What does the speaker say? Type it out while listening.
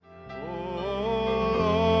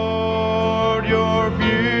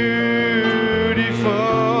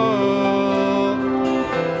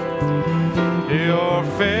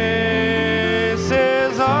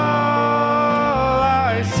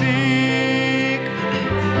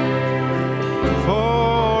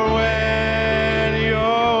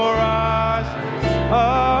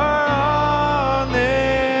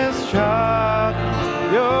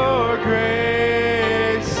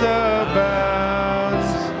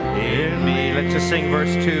just sing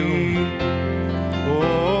verse 2.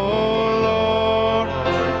 Oh Lord,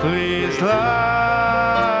 please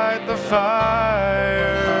light the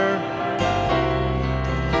fire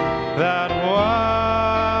that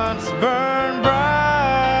once burned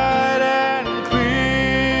bright and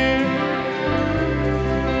clear.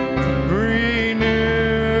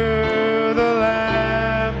 Renew the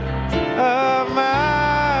lamp of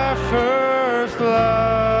my first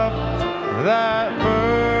love that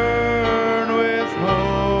burn with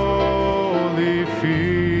holy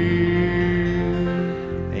fear.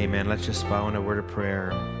 Amen. Let's just bow in a word of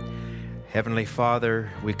prayer. Heavenly Father,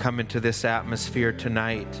 we come into this atmosphere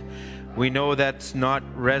tonight. We know that's not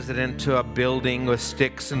resident to a building with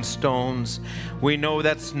sticks and stones. We know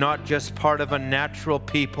that's not just part of a natural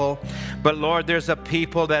people. But Lord, there's a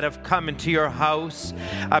people that have come into your house,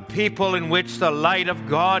 a people in which the light of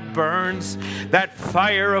God burns, that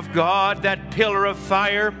fire of God, that pillar of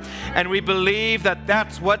fire. And we believe that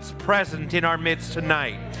that's what's present in our midst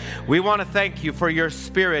tonight. We want to thank you for your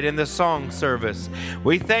spirit in the song service.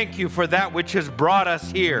 We thank you for that which has brought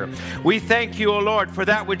us here. We thank you, O Lord, for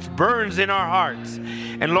that which burns in our hearts.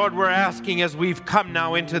 And Lord, we're asking as we've come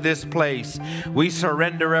now into this place, we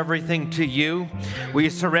surrender everything to you. We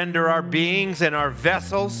surrender our beings and our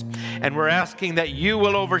vessels, and we're asking that you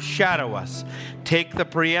will overshadow us. Take the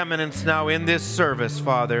preeminence now in this service,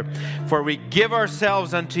 Father, for we give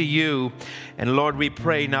ourselves unto you. And Lord, we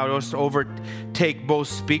pray now just overtake both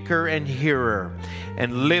speaker and hearer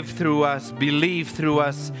and live through us, believe through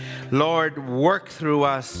us. Lord, work through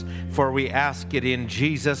us, for we ask it in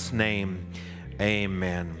Jesus' name.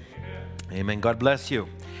 Amen. Amen. God bless you.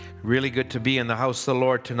 Really good to be in the house of the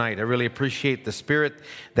Lord tonight. I really appreciate the spirit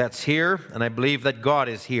that's here, and I believe that God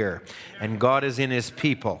is here, and God is in his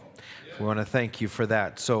people. We want to thank you for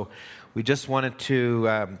that. So we just wanted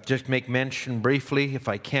to just make mention briefly, if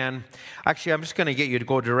I can. Actually, I'm just going to get you to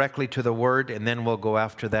go directly to the Word, and then we'll go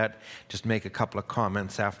after that. Just make a couple of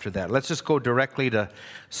comments after that. Let's just go directly to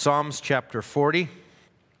Psalms chapter 40.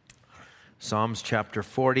 Psalms chapter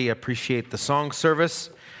 40. I appreciate the song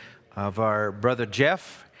service of our brother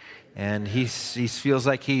Jeff. And he feels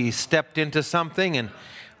like he stepped into something, and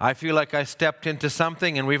I feel like I stepped into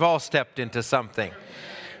something, and we've all stepped into something.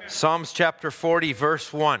 Psalms chapter 40,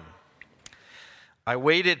 verse 1. I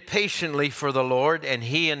waited patiently for the Lord, and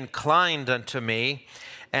he inclined unto me,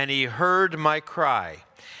 and he heard my cry.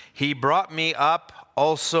 He brought me up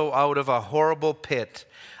also out of a horrible pit,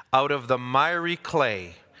 out of the miry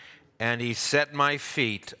clay, and he set my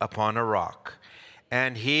feet upon a rock.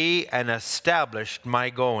 And he established my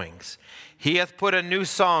goings. He hath put a new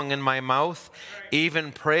song in my mouth,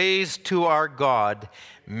 even praise to our God.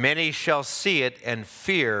 Many shall see it and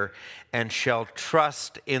fear, and shall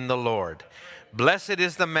trust in the Lord. Blessed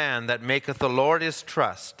is the man that maketh the Lord his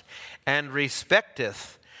trust, and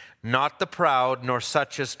respecteth not the proud, nor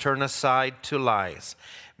such as turn aside to lies.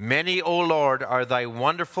 Many, O Lord, are thy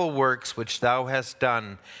wonderful works which thou hast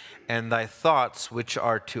done, and thy thoughts which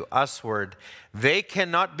are to usward. They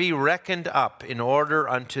cannot be reckoned up in order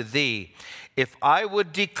unto thee. If I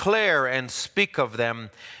would declare and speak of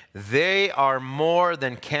them, they are more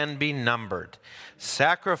than can be numbered.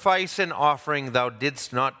 Sacrifice and offering thou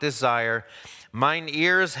didst not desire. Mine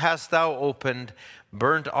ears hast thou opened.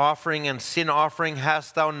 Burnt offering and sin offering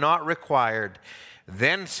hast thou not required.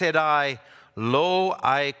 Then said I, Lo,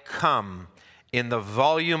 I come. In the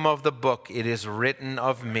volume of the book it is written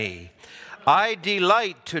of me. I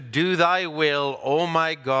delight to do thy will, O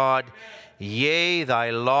my God. Yea,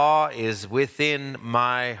 thy law is within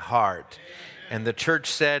my heart. And the church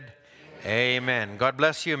said, Amen. God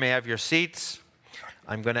bless you. You may have your seats.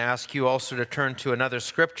 I'm going to ask you also to turn to another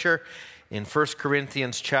scripture in 1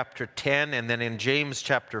 Corinthians chapter 10 and then in James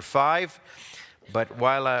chapter 5. But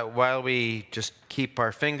while we just keep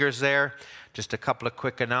our fingers there, just a couple of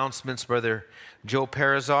quick announcements. Brother Joe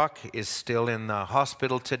Parazok is still in the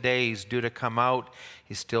hospital today. He's due to come out.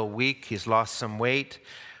 He's still weak. He's lost some weight.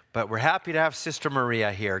 But we're happy to have Sister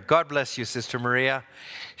Maria here. God bless you, Sister Maria.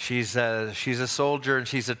 She's a soldier and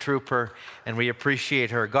she's a trooper, and we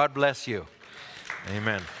appreciate her. God bless you.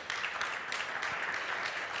 Amen.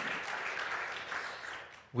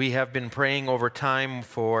 We have been praying over time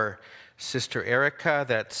for Sister Erica.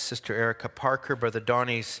 That's Sister Erica Parker, Brother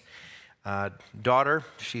Donnie's daughter.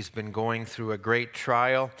 She's been going through a great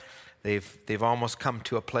trial. They've almost come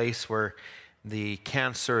to a place where the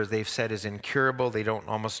cancer, they've said, is incurable. They don't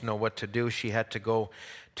almost know what to do. She had to go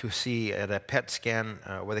to see at a PET scan,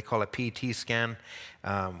 what they call a PET scan,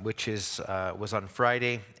 which was on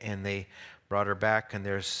Friday, and they brought her back, and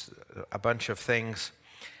there's a bunch of things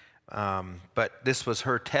But this was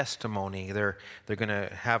her testimony. They're going to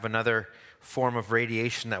have another form of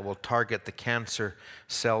radiation that will target the cancer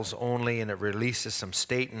cells only, and it releases some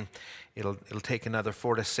statin. It'll take another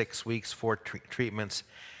 4 to 6 weeks for treatments.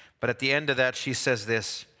 But at the end of that, she says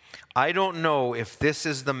this: I don't know if this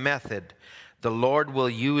is the method the Lord will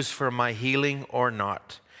use for my healing or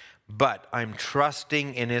not, but I'm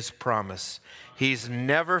trusting in His promise. He's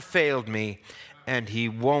never failed me, and He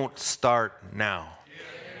won't start now.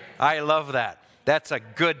 I love that. That's a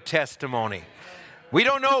good testimony. We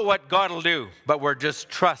don't know what God will do, but we're just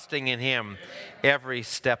trusting in Him every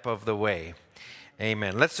step of the way.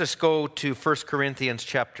 Amen. Let's just go to 1 Corinthians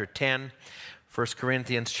chapter 10. 1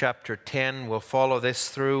 Corinthians chapter 10. We'll follow this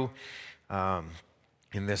through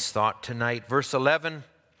in this thought tonight. Verse 11.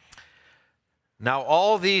 Now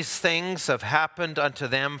all these things have happened unto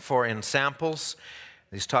them for ensamples.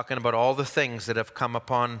 He's talking about all the things that have come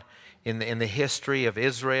upon in the history of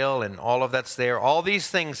Israel and all of that's there. All these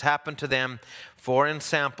things happen to them for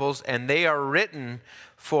ensamples, and they are written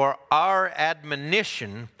for our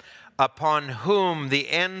admonition, upon whom the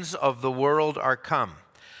ends of the world are come.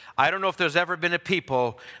 I don't know if there's ever been a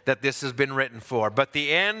people that this has been written for, but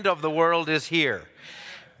the end of the world is here.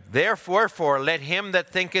 Therefore, let him that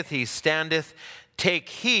thinketh he standeth take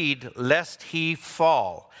heed lest he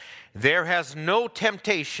fall. There has no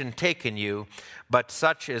temptation taken you, but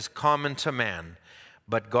such is common to man.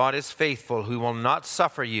 But God is faithful, who will not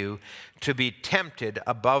suffer you to be tempted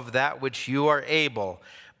above that which you are able,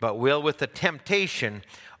 but will with the temptation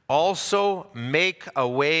also make a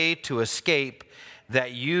way to escape,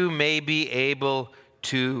 that you may be able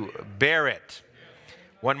to bear it.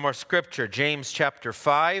 One more scripture, James chapter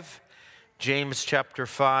 5. James chapter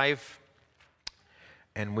 5.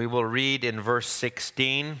 And we will read in verse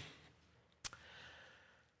 16.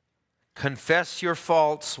 Confess your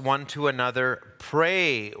faults one to another,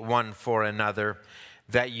 pray one for another,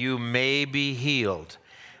 that you may be healed.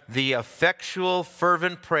 The effectual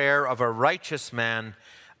fervent prayer of a righteous man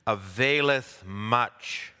availeth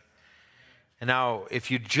much. And now,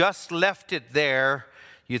 if you just left it there,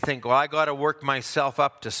 you think, well, I got to work myself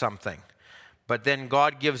up to something. But then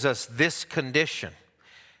God gives us this condition.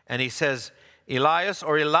 And He says, Elias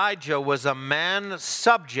or Elijah was a man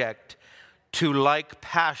subject to like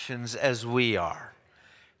passions as we are.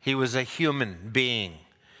 He was a human being.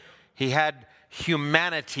 He had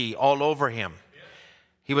humanity all over him.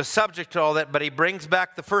 He was subject to all that, but he brings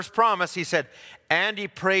back the first promise. He said, and he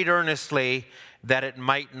prayed earnestly that it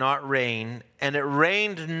might not rain. And it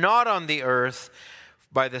rained not on the earth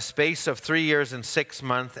by the space of 3 years and 6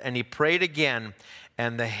 months. And he prayed again,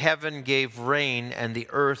 and the heaven gave rain, and the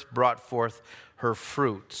earth brought forth her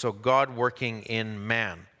fruit. So God working in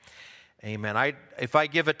man. Amen. If I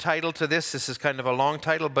give a title to this is kind of a long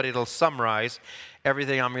title, but it'll summarize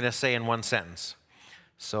everything I'm going to say in one sentence.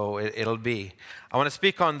 So it'll be, I want to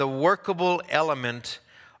speak on the workable element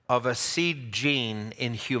of a seed gene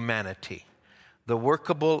in humanity. The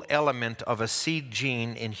workable element of a seed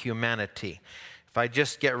gene in humanity. If I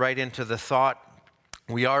just get right into the thought,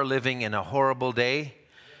 we are living in a horrible day,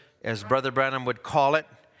 as Brother Branham would call it.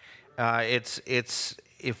 It's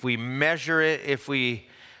if we measure it, if we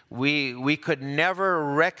could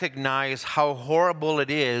never recognize how horrible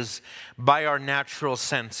it is by our natural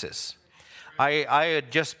senses. I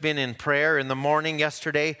had just been in prayer in the morning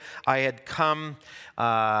yesterday. I had come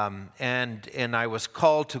and I was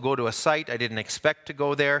called to go to a site. I didn't expect to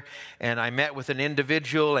go there. And I met with an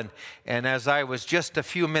individual. And as I was just a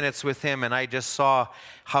few minutes with him, and I just saw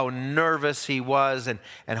how nervous he was and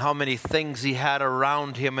how many things he had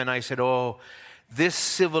around him. And I said, oh, this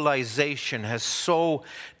civilization has so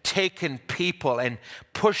taken people and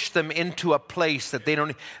pushed them into a place that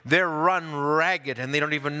they're run ragged and they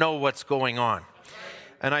don't even know what's going on.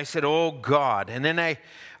 And I said, oh God. And then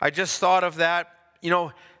I just thought of that,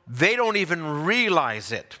 they don't even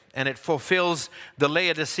realize it. And it fulfills the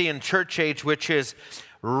Laodicean church age, which is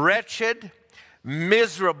wretched,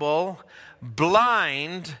 miserable,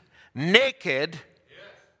 blind, naked,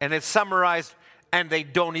 and it's summarized, and they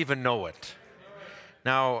don't even know it.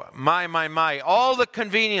 Now, my, all the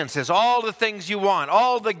conveniences, all the things you want,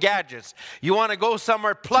 all the gadgets. You want to go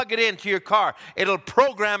somewhere, plug it into your car. It'll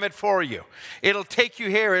program it for you. It'll take you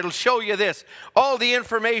here. It'll show you this. All the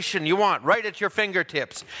information you want right at your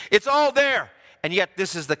fingertips. It's all there. And yet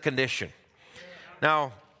this is the condition.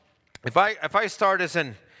 Now, if I start as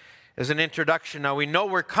an introduction, now we know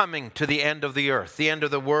we're coming to the end of the earth, the end of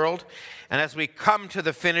the world. And as we come to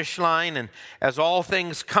the finish line, and as all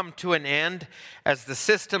things come to an end, as the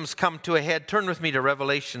systems come to a head, turn with me to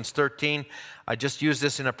Revelations 13. I just used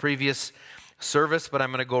this in a previous service, but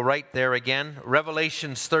I'm going to go right there again.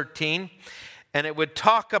 Revelations 13. And it would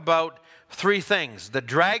talk about three things: the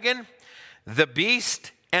dragon, the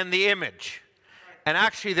beast, and the image. And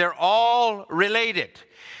actually, they're all related.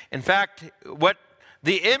 In fact, what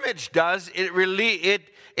the image does, it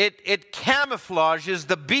camouflages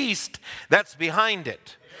the beast that's behind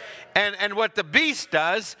it. And what the beast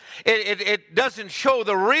does, it doesn't show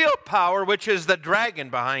the real power, which is the dragon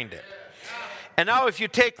behind it. And now if you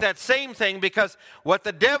take that same thing, because what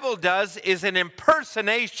the devil does is an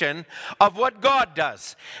impersonation of what God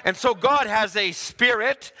does. And so God has a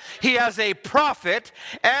spirit, he has a prophet,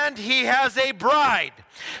 and he has a bride.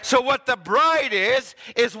 So what the bride is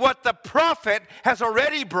what the prophet has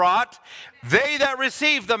already brought. They that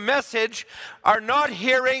receive the message are not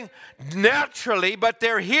hearing naturally, but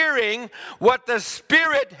they're hearing what the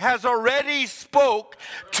Spirit has already spoke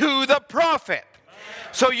to the prophet.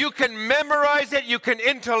 So you can memorize it, you can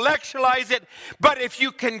intellectualize it, but if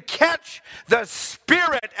you can catch the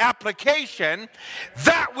Spirit application,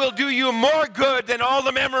 that will do you more good than all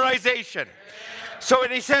the memorization. So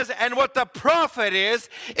he says, and what the prophet is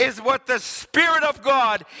what the Spirit of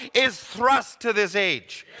God is thrust to this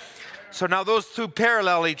age. So now those two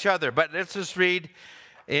parallel each other, but let's just read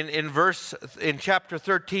in chapter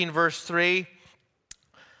 13, verse 3.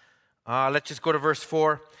 Let's just go to verse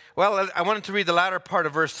 4. Well, I wanted to read the latter part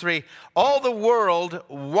of verse 3. All the world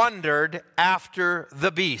wondered after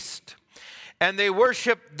the beast, and they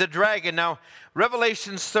worshiped the dragon. Now,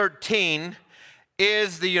 Revelations 13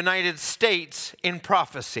 is the United States in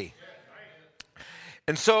prophecy.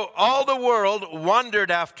 And so all the world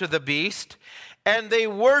wondered after the beast, and they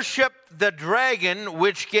worshiped the dragon,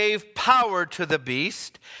 which gave power to the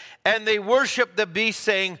beast. And they worshiped the beast,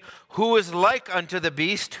 saying, who is like unto the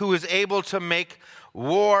beast, who is able to make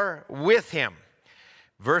war with him.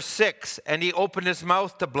 Verse 6, and he opened his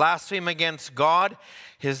mouth to blaspheme against God,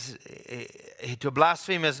 to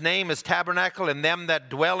blaspheme his name, his tabernacle, and them that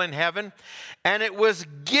dwell in heaven. And it was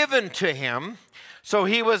given to him. So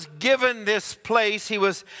he was given this place. He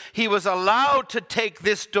was allowed to take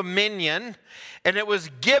this dominion, and it was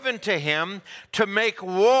given to him to make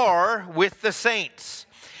war with the saints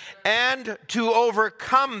and to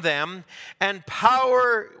overcome them, and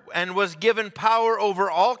was given power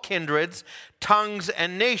over all kindreds, tongues,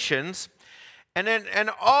 and nations.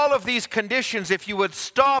 And all of these conditions, if you would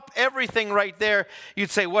stop everything right there,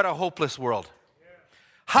 you'd say, what a hopeless world.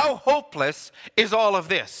 How hopeless is all of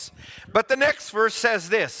this? But the next verse says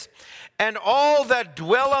this, and all that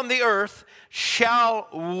dwell on the earth shall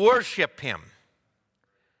worship him.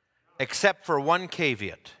 Except for one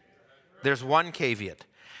caveat. There's one caveat.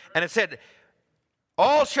 And it said,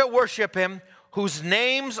 all shall worship him whose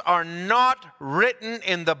names are not written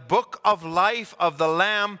in the book of life of the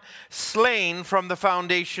Lamb slain from the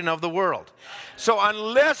foundation of the world. So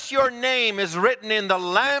unless your name is written in the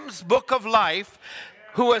Lamb's book of life,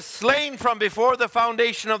 who was slain from before the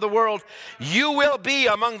foundation of the world, you will be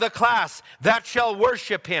among the class that shall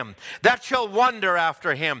worship him, that shall wonder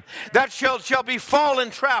after him, that shall be fallen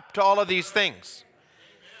trapped to all of these things.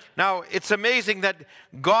 Now, it's amazing that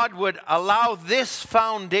God would allow this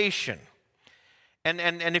foundation.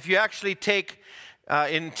 And if you actually take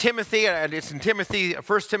in Timothy, and it's in Timothy,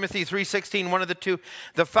 1 Timothy 3:16, one of the two,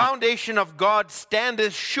 the foundation of God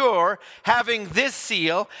standeth sure, having this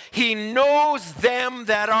seal, he knows them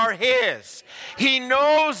that are his. He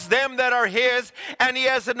knows them that are his, and he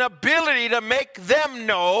has an ability to make them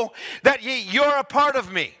know that you're a part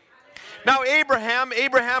of me. Now, Abraham,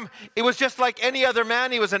 it was just like any other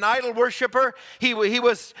man. He was an idol worshiper. He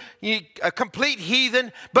was a complete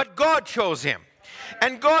heathen, but God chose him.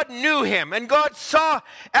 And God knew him, and God saw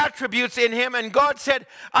attributes in him, and God said,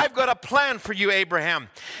 I've got a plan for you, Abraham.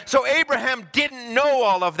 So Abraham didn't know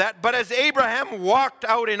all of that, but as Abraham walked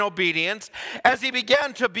out in obedience, as he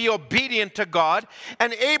began to be obedient to God,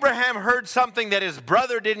 and Abraham heard something that his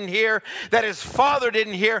brother didn't hear, that his father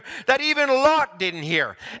didn't hear, that even Lot didn't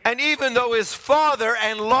hear. And even though his father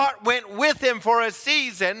and Lot went with him for a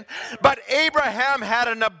season, but Abraham had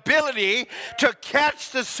an ability to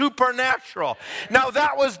catch the supernatural. Now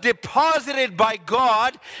that was deposited by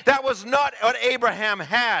God. That was not what Abraham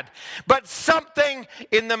had. But something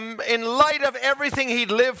in light of everything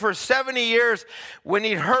he'd lived for 70 years, when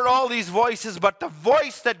he'd heard all these voices, but the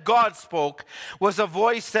voice that God spoke was a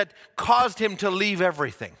voice that caused him to leave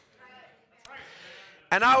everything.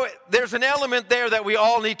 And now there's an element there that we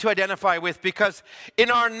all need to identify with, because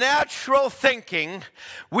in our natural thinking,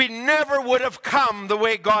 we never would have come the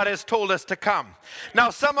way God has told us to come. Now,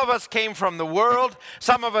 some of us came from the world,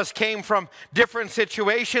 some of us came from different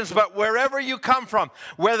situations, but wherever you come from,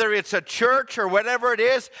 whether it's a church or whatever it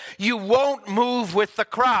is, you won't move with the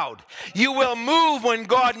crowd. You will move when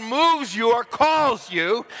God moves you or calls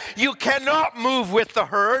you. You cannot move with the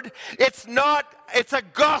herd. It's a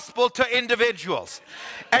gospel to individuals.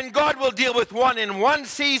 And God will deal with one in one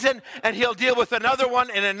season, and he'll deal with another one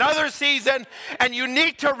in another season. And you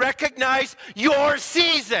need to recognize your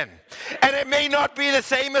season. And it may not be the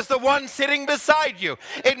same as the one sitting beside you.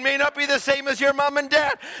 It may not be the same as your mom and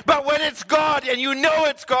dad. But when it's God and you know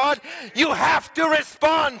it's God, you have to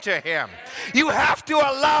respond to him. You have to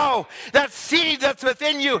allow that seed that's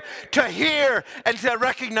within you to hear and to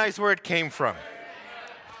recognize where it came from.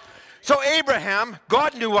 So Abraham,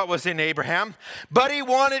 God knew what was in Abraham, but he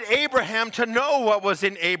wanted Abraham to know what was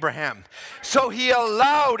in Abraham. So he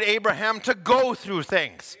allowed Abraham to go through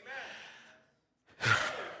things.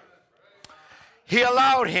 He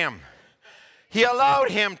allowed him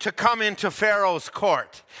to come into Pharaoh's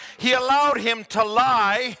court. He allowed him to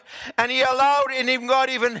lie, and he allowed, and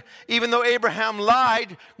even though Abraham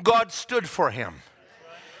lied, God stood for him.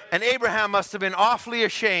 And Abraham must have been awfully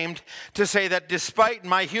ashamed to say that despite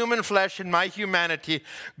my human flesh and my humanity,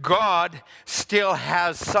 God still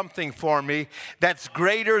has something for me that's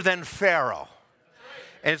greater than Pharaoh.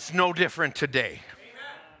 And it's no different today.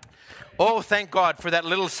 Oh, thank God for that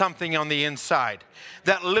little something on the inside.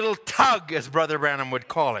 That little tug, as Brother Branham would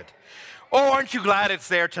call it. Oh, aren't you glad it's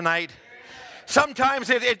there tonight? Sometimes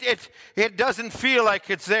it doesn't feel like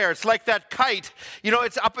it's there. It's like that kite. You know,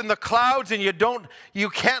 it's up in the clouds and you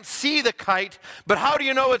can't see the kite. But how do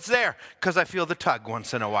you know it's there? Because I feel the tug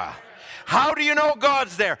once in a while. How do you know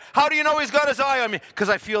God's there? How do you know he's got his eye on me? Because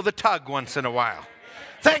I feel the tug once in a while.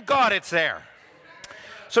 Thank God it's there.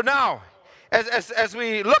 So now, as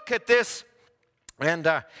we look at this, and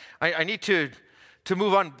I need to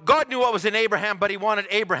move on. God knew what was in Abraham, but he wanted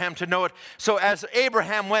Abraham to know it. So as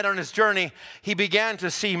Abraham went on his journey, he began to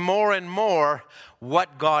see more and more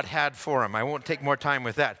what God had for him. I won't take more time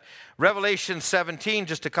with that. Revelation 17,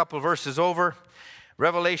 just a couple verses over.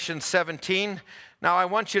 Revelation 17. Now I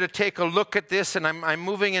want you to take a look at this, and I'm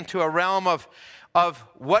moving into a realm of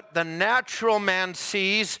what the natural man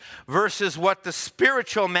sees versus what the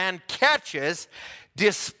spiritual man catches,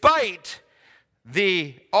 despite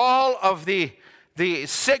all of the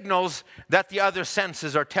signals that the other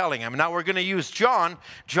senses are telling him. Now we're going to use John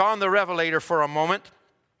the Revelator for a moment.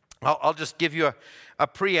 I'll just give you a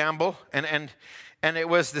preamble. And it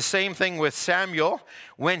was the same thing with Samuel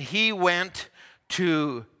when he went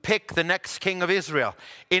to pick the next king of Israel.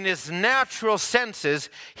 In his natural senses,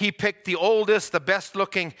 he picked the oldest, the best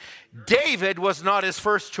looking. David was not his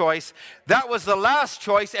first choice. That was the last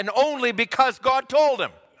choice, and only because God told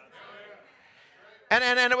him.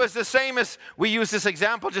 And it was the same as we used this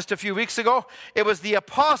example just a few weeks ago. It was the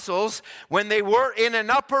apostles when they were in an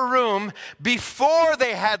upper room before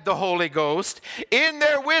they had the Holy Ghost. In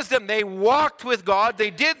their wisdom, they walked with God. They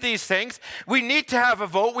did these things. We need to have a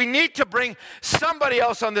vote. We need to bring somebody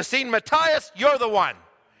else on the scene. Matthias, you're the one.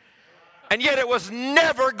 And yet it was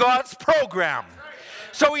never God's program.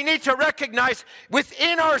 So we need to recognize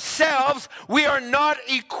within ourselves, we are not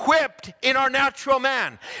equipped in our natural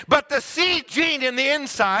man. But the seed gene in the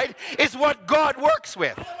inside is what God works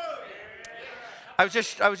with. I was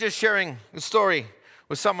just sharing a story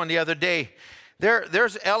with someone the other day.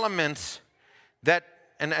 There's elements that,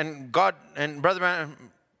 and God, and Brother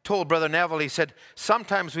told Brother Neville, he said,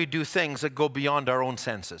 sometimes we do things that go beyond our own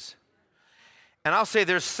senses. And I'll say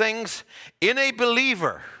there's things in a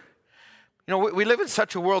believer. You know, we live in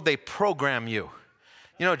such a world, they program you.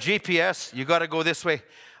 You know, GPS, you got to go this way.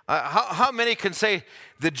 How many can say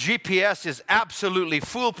the GPS is absolutely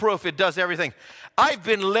foolproof? It does everything. I've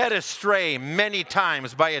been led astray many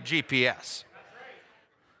times by a GPS.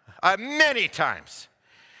 Many times.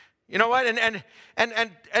 You know what?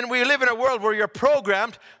 And we live in a world where you're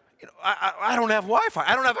programmed. You know, I don't have Wi-Fi.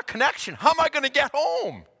 I don't have a connection. How am I going to get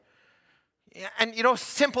home? And you know,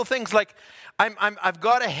 simple things like I've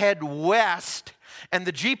got to head west, and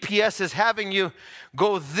the GPS is having you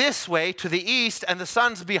go this way to the east, and the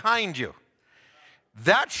sun's behind you.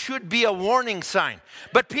 That should be a warning sign.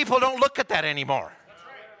 But people don't look at that anymore.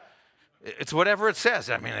 It's whatever it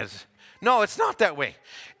says. I mean, it's not that way.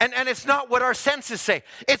 And it's not what our senses say.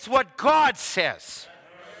 It's what God says.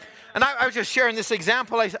 And I was just sharing this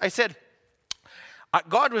example. I said,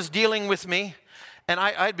 God was dealing with me, and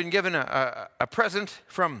I'd been given a present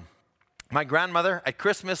from My grandmother at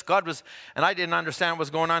Christmas, and I didn't understand what was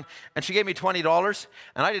going on, and she gave me $20,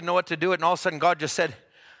 and I didn't know what to do, and all of a sudden God just said,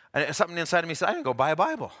 something inside of me said, I didn't go buy a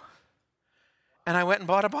Bible. And I went and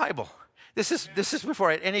bought a Bible. This is before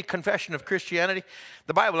I had any confession of Christianity.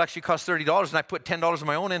 The Bible actually cost $30, and I put $10 of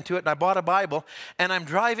my own into it, and I bought a Bible, and I'm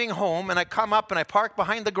driving home, and I come up, and I park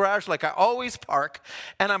behind the garage like I always park,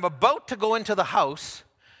 and I'm about to go into the house,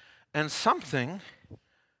 and something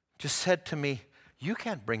just said to me, you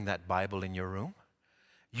can't bring that Bible in your room.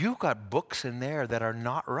 You've got books in there that are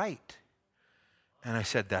not right. And I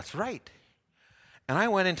said, that's right. And I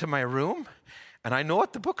went into my room, and I know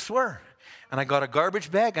what the books were. And I got a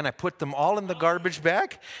garbage bag, and I put them all in the garbage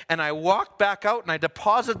bag, and I walked back out, and I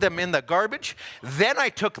deposited them in the garbage. Then I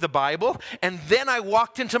took the Bible, and then I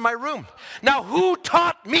walked into my room. Now, who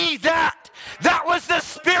taught me that? That was the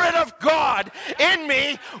Spirit of God in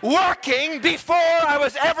me working before I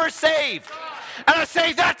was ever saved. And I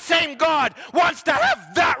say that same God wants to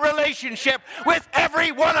have that relationship with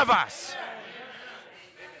every one of us.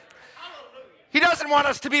 He doesn't want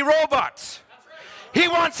us to be robots. He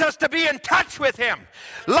wants us to be in touch with Him.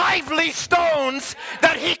 Lively stones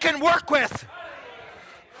that He can work with.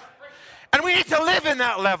 And we need to live in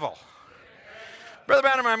that level. Brother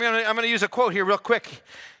Branham, I'm going to use a quote here real quick.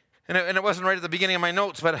 And it wasn't right at the beginning of my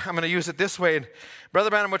notes, but I'm going to use it this way. And Brother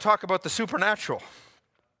Branham would talk about the supernatural.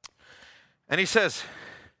 And he says,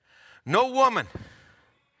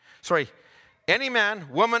 any man,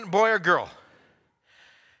 woman, boy, or girl.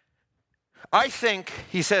 I think,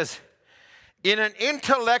 he says, in an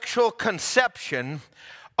intellectual conception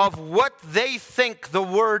of what they think the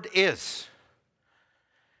word is,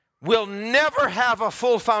 will never have a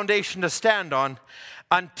full foundation to stand on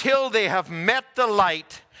until they have met the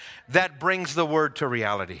light that brings the word to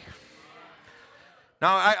reality.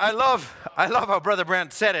 Now, I love how Brother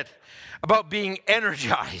Brent said it about being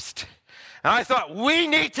energized. And I thought, we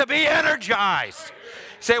need to be energized.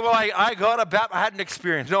 Say, well, I got a baptism, I had an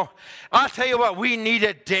experience. No, I'll tell you what, we need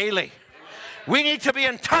it daily. We need to be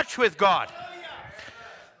in touch with God.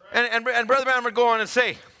 And Brother Branham would go on and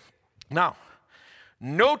say, now,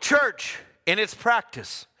 no church in its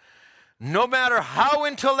practice, no matter how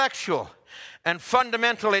intellectual and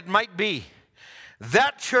fundamental it might be,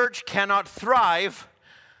 that church cannot thrive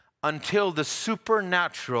until the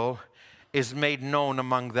supernatural is made known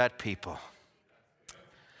among that people.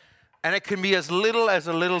 And it can be as little as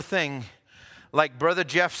a little thing, like Brother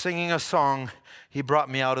Jeff singing a song, He brought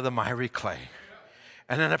me out of the miry clay.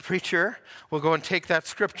 And then a preacher will go and take that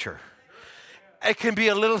scripture. It can be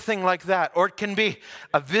a little thing like that. Or it can be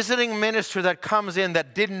a visiting minister that comes in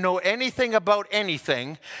that didn't know anything about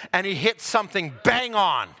anything, and he hits something bang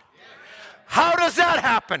on. How does that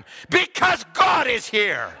happen? Because God is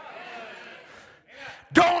here.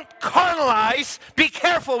 Don't carnalize. Be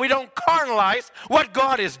careful we don't carnalize what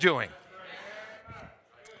God is doing.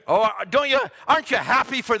 Oh, aren't you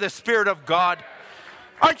happy for the Spirit of God?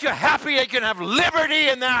 Aren't you happy that you can have liberty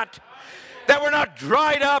in that? That we're not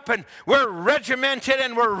dried up and we're regimented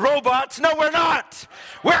and we're robots. No, we're not.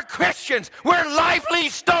 We're Christians. We're lively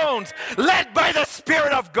stones led by the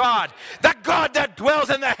Spirit of God. The God that dwells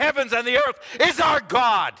in the heavens and the earth is our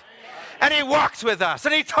God. And He walks with us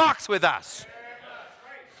and He talks with us.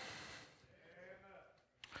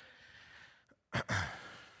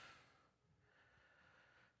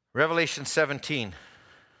 Revelation 17,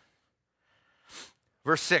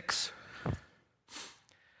 verse 6.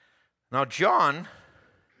 Now John,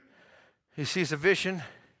 he sees a vision.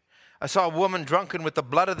 I saw a woman drunken with the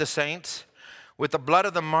blood of the saints, with the blood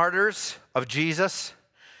of the martyrs of Jesus.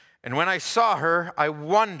 And when I saw her, I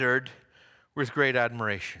wondered with great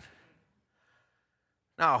admiration.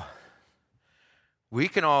 Now, we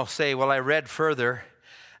can all say, well, I read further,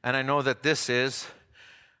 and I know that this is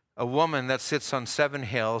a woman that sits on 7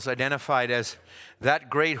 hills, identified as that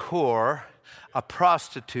great whore, a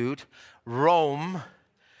prostitute, Rome,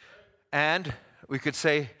 and we could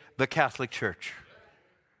say the Catholic Church.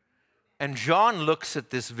 And John looks at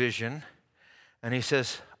this vision, and he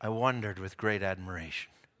says, I wondered with great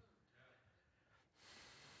admiration.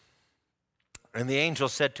 And the angel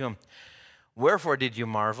said to him, wherefore did you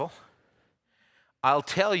marvel? I'll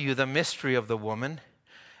tell you the mystery of the woman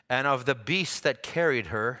and of the beast that carried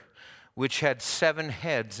her, which had 7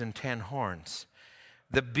 heads and 10 horns.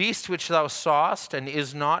 The beast which thou sawest and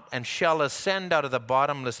is not, and shall ascend out of the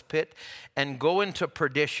bottomless pit and go into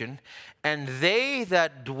perdition, and they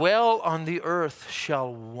that dwell on the earth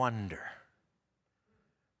shall wonder.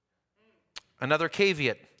 Another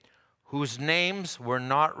caveat, whose names were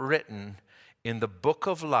not written in the book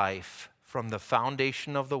of life from the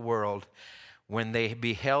foundation of the world, when they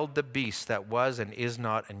beheld the beast that was and is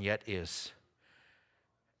not and yet is.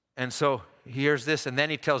 And so here's this, and then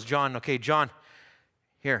he tells John, okay, John,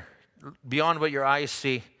 here, beyond what your eyes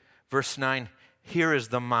see, verse 9, here is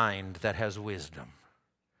the mind that has wisdom.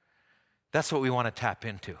 That's what we want to tap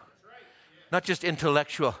into. Not just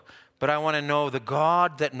intellectual, but I want to know the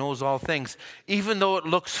God that knows all things. Even though it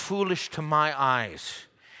looks foolish to my eyes,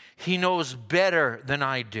 He knows better than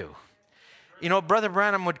I do. You know, Brother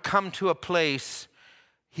Branham would come to a place,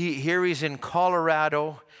 here he's in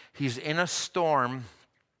Colorado, he's in a storm,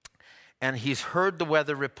 and he's heard the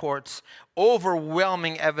weather reports,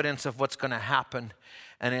 overwhelming evidence of what's going to happen.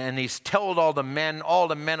 And he's told all the men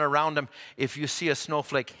around him, if you see a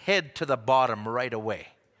snowflake, head to the bottom right away.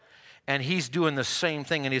 And he's doing the same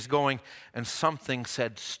thing, and he's going, and something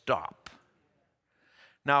said, stop.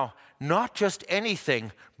 Now, not just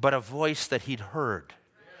anything, but a voice that he'd heard.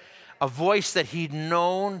 A voice that he'd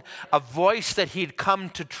known, a voice that he'd come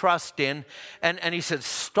to trust in. And he said,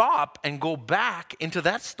 stop and go back into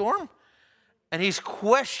that storm. And he's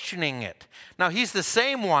questioning it. Now, he's the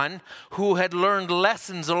same one who had learned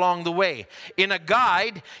lessons along the way. In a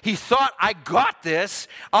guide, he thought, I got this.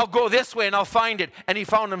 I'll go this way and I'll find it. And he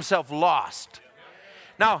found himself lost.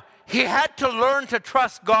 Now, he had to learn to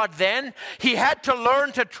trust God then. He had to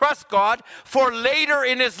learn to trust God for later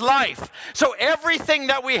in his life. So everything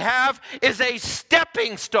that we have is a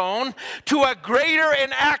stepping stone to a greater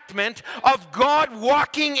enactment of God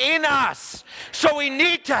walking in us. So we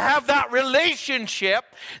need to have that relationship,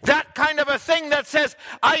 that kind of a thing that says,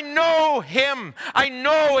 I know Him. I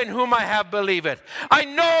know in whom I have believed. I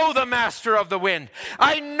know the Master of the wind.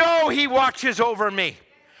 I know He watches over me.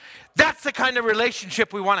 That's the kind of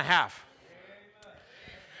relationship we want to have.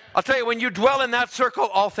 I'll tell you, when you dwell in that circle,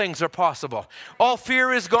 all things are possible. All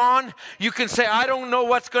fear is gone. You can say, I don't know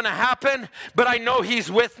what's going to happen, but I know He's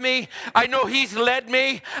with me. I know He's led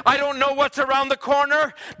me. I don't know what's around the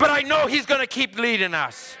corner, but I know He's going to keep leading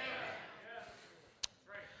us.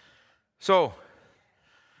 So,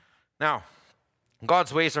 now,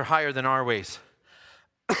 God's ways are higher than our ways.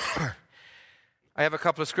 I have a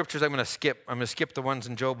couple of scriptures I'm going to skip. I'm going to skip the ones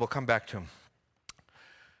in Job. We'll come back to them.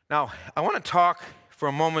 Now, I want to talk for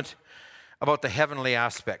a moment about the heavenly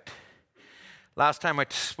aspect. Last time I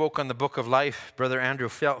spoke on the book of life, Brother Andrew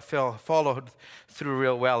followed through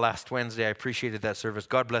real well last Wednesday. I appreciated that service.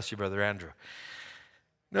 God bless you, Brother Andrew.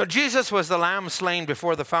 Now, Jesus was the lamb slain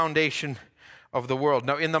before the foundation of the world.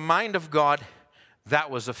 Now, in the mind of God,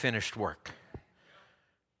 that was a finished work.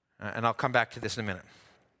 And I'll come back to this in a minute.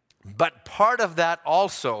 But part of that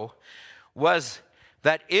also was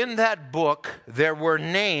that in that book there were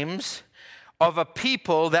names of a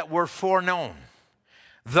people that were foreknown.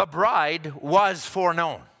 The bride was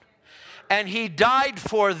foreknown. And He died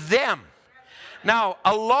for them. Now,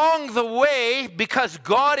 along the way, because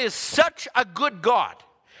God is such a good God,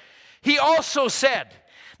 He also said,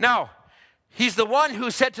 now, He's the one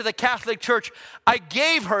who said to the Catholic Church, I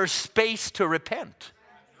gave her space to repent.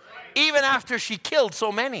 Even after she killed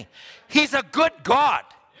so many. He's a good God.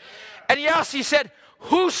 And yes, He said,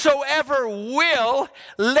 whosoever will,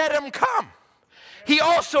 let him come. He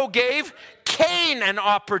also gave Cain an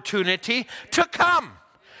opportunity to come.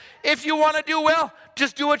 If you want to do well,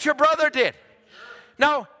 just do what your brother did.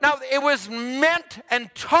 Now it was meant and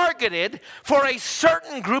targeted for a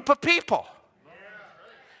certain group of people.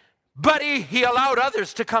 But he allowed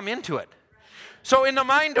others to come into it. So in the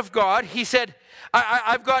mind of God, He said,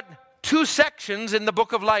 I've got two sections in the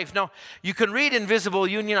book of life. Now, you can read Invisible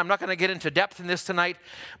Union. I'm not going to get into depth in this tonight.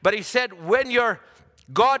 But He said, when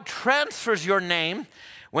God transfers your name,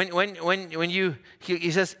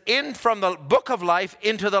 He says, in from the book of life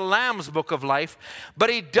into the Lamb's book of life, but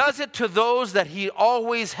He does it to those that He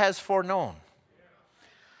always has foreknown.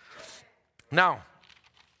 Now,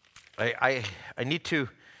 I need to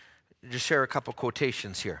just share a couple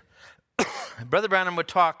quotations here. Brother Branham would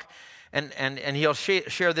talk, and he'll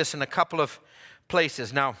share this in a couple of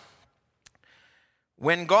places. Now,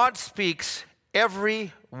 when God speaks,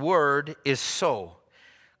 every word is so.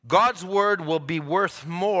 God's word will be worth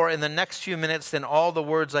more in the next few minutes than all the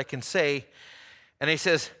words I can say. And he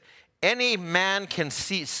says, any man can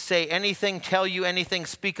say anything, tell you anything,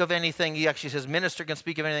 speak of anything. He actually says minister can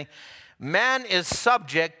speak of anything. Man is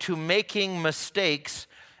subject to making mistakes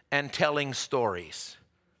and telling stories.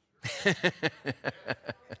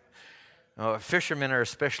 Fishermen are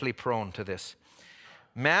especially prone to this.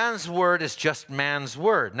 Man's word is just man's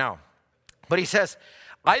word. Now, but he says,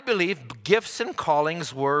 I believe gifts and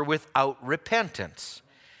callings were without repentance.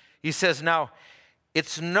 He says, now,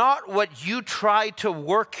 it's not what you try to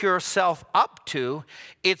work yourself up to,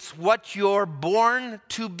 it's what you're born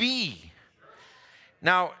to be.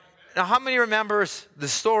 Now, how many remembers the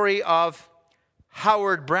story of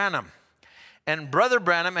Howard Branham? And Brother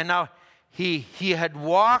Branham, and now he had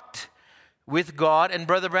walked with God, and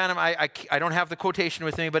Brother Branham, I don't have the quotation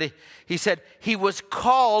with me, but he said he was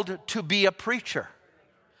called to be a preacher.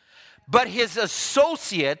 But his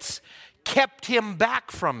associates kept him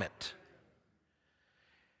back from it.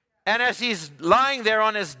 And as he's lying there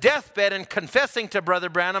on his deathbed and confessing to Brother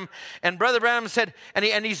Branham, and Brother Branham said,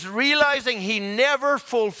 and he's realizing he never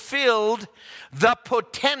fulfilled the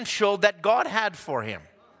potential that God had for him.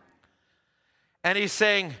 And he's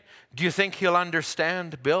saying, do you think he'll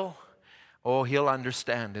understand, Bill? Oh, he'll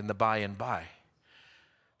understand in the by and by.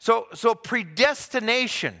 So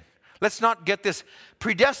predestination, let's not get this.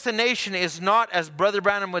 Predestination is not, as Brother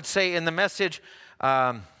Branham would say in the message,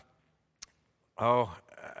 I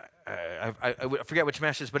forget which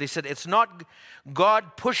message, but he said it's not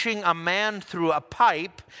God pushing a man through a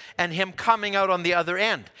pipe and him coming out on the other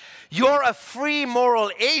end. You're a free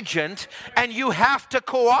moral agent and you have to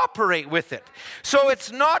cooperate with it. So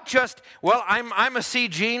it's not just, well, I'm a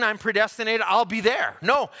seed gene, I'm predestinated, I'll be there.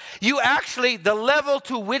 No, you actually, the level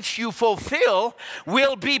to which you fulfill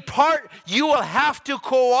will be you will have to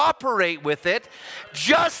cooperate with it,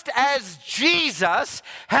 just as Jesus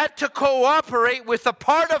had to cooperate with the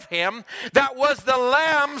part of him that was the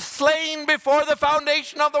lamb slain before the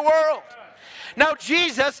foundation of the world. Now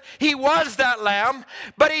Jesus, he was that lamb,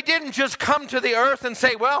 but he didn't just come to the earth and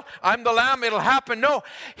say, well, I'm the lamb, it'll happen. No,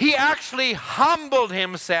 he actually humbled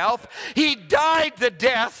himself. He died the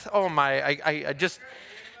death. Oh my,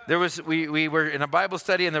 we were in a Bible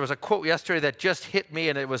study and there was a quote yesterday that just hit me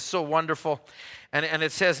and it was so wonderful. And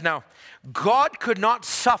it says, now, God could not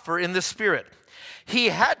suffer in the spirit. He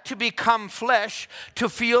had to become flesh to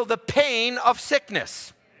feel the pain of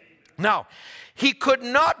sickness. Now, he could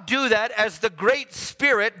not do that as the great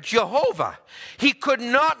spirit Jehovah. He could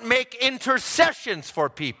not make intercessions for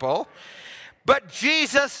people, but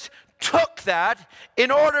Jesus took that in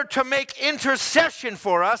order to make intercession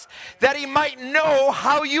for us, that he might know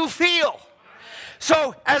how you feel.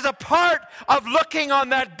 So as a part of looking on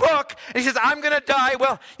that book, he says, I'm going to die.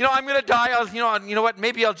 Well, I'm going to die. You know what?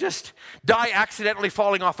 Maybe I'll just die accidentally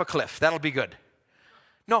falling off a cliff. That'll be good.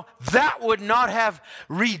 No, that would not have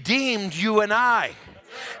redeemed you and I.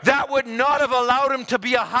 That would not have allowed him to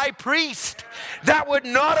be a high priest. That would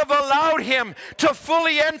not have allowed him to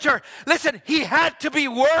fully enter. Listen, he had to be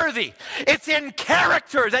worthy. It's in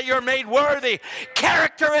character that you're made worthy.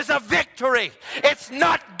 Character is a victory. It's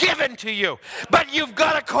not given to you, but you've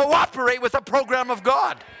got to cooperate with the program of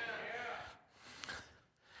God.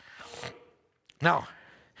 Now,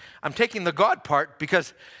 I'm taking the God part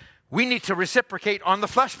because we need to reciprocate on the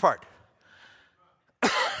flesh part.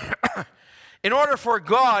 In order for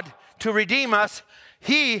God to redeem us,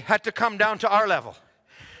 he had to come down to our level.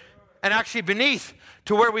 And actually beneath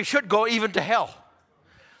to where we should go, even to hell.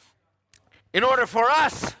 In order for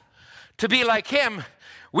us to be like him,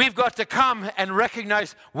 we've got to come and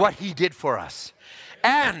recognize what he did for us.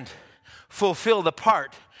 And fulfill the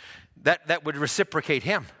part that would reciprocate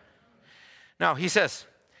him. Now, he says,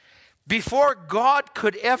 before God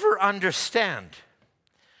could ever understand,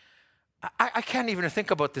 I can't even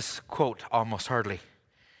think about this quote almost hardly.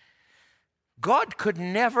 God could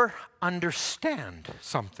never understand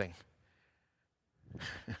something.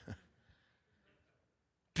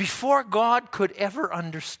 Before God could ever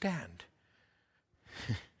understand.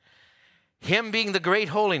 Him being the great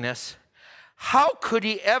holiness, how could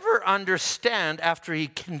he ever understand after he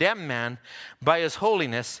condemned man by his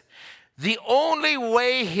holiness? The only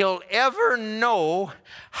way he'll ever know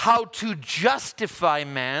how to justify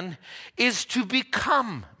man is to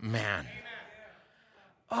become man.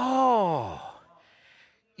 Oh,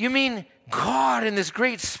 you mean God in this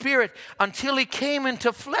great spirit, until he came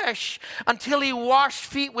into flesh, until he washed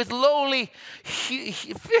feet with lowly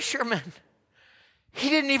fishermen, he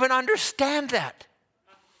didn't even understand that.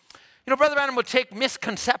 You know, Brother Branham would take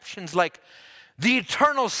misconceptions like the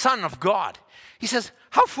eternal Son of God. He says,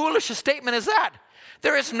 how foolish a statement is that?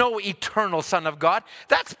 There is no eternal Son of God.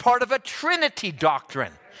 That's part of a Trinity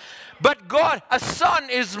doctrine. But God, a Son,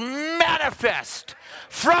 is manifest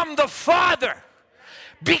from the Father,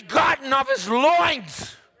 begotten of his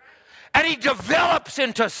loins, and he develops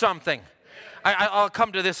into something. I'll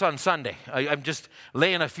come to this on Sunday. I'm just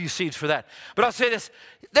laying a few seeds for that. But I'll say this.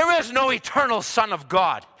 There is no eternal Son of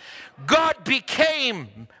God. God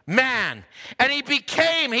became man, and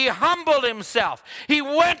he humbled himself. He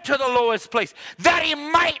went to the lowest place that he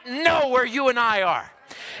might know where you and I are.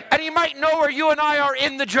 And he might know where you and I are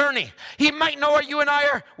in the journey. He might know where you and I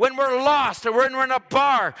are when we're lost, or when we're in a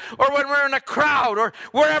bar, or when we're in a crowd, or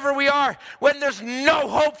wherever we are, when there's no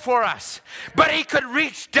hope for us. But he could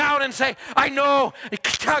reach down and say, I know,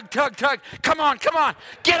 tug, tug, tug, come on,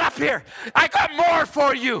 get up here. I got more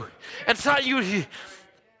for you. And so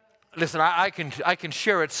listen, I can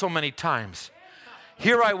share it so many times.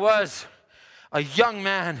 Here I was, a young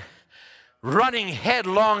man, running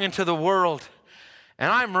headlong into the world.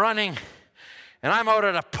 And I'm running, and I'm out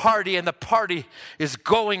at a party, and the party is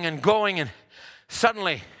going and going, and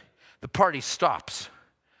suddenly the party stops.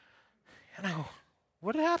 And I go,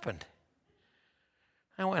 what happened?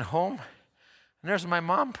 I went home, and there's my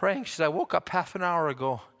mom praying. She said, I woke up half an hour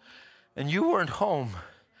ago, and you weren't home.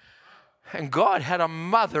 And God had a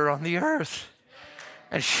mother on the earth.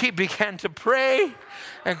 And she began to pray,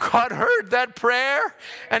 and God heard that prayer,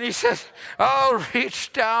 and he says, I'll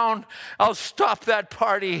reach down, I'll stop that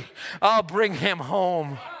party, I'll bring him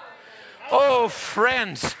home. Oh,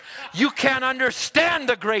 friends, you can't understand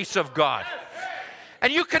the grace of God.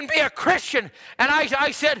 And you can be a Christian. And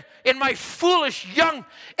I said, in my foolish young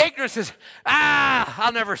ignorance,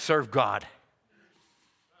 I'll never serve God.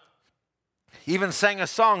 He even sang a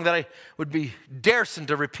song that I would be daresome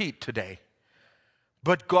to repeat today.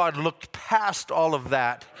 But God looked past all of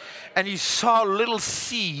that, and he saw a little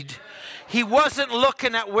seed. He wasn't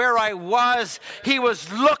looking at where I was. He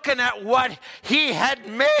was looking at what he had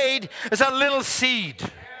made as a little seed.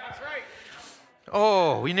 That's right.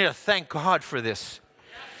 Oh, we need to thank God for this.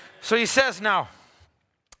 So he says now,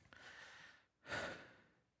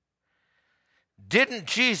 didn't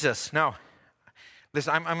Jesus, now,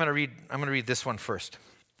 listen, I'm going to read this one first,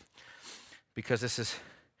 because this is,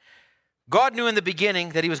 God knew in the beginning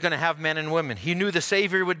that he was going to have men and women. He knew the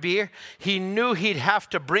Savior would be here. He knew he'd have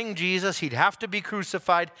to bring Jesus. He'd have to be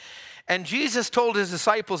crucified. And Jesus told his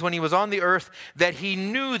disciples when he was on the earth that he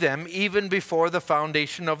knew them even before the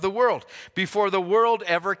foundation of the world, before the world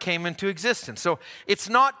ever came into existence. So it's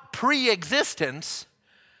not pre-existence,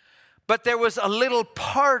 but there was a little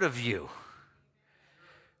part of you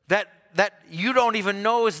that you don't even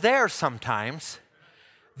know is there sometimes.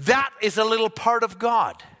 That is a little part of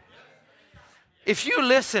God. If you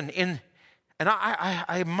listen and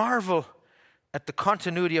I marvel at the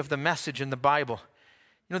continuity of the message in the Bible.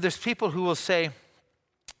 You know, there's people who will say,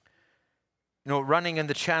 running in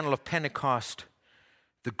the channel of Pentecost,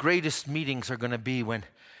 the greatest meetings are going to be when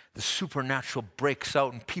the supernatural breaks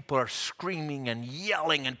out and people are screaming and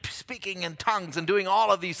yelling and speaking in tongues and doing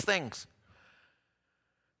all of these things.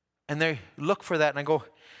 And they look for that, and I go,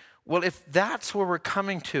 well, if that's where we're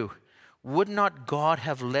coming to, would not God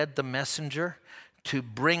have led the messenger to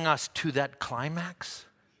bring us to that climax?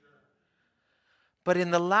 But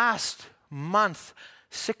in the last month,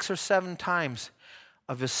 6 or 7 times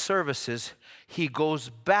of his services, he goes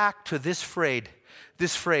back to this phrase,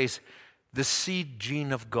 the seed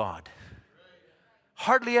gene of God.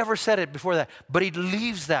 Hardly ever said it before that, but he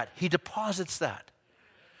leaves that, he deposits that.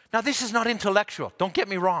 Now, this is not intellectual, don't get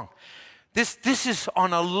me wrong. This is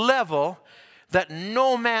on a level that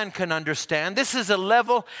no man can understand. This is a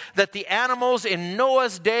level that the animals in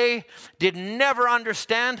Noah's day did never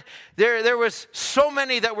understand. There was so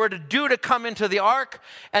many that were due to come into the ark,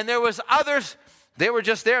 and there was others, they were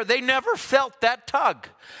just there. They never felt that tug.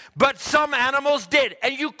 But some animals did,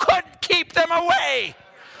 and you couldn't keep them away.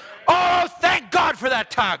 Oh, thank God for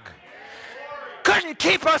that tug. Couldn't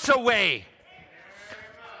keep us away.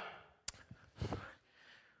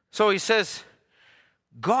 So he says,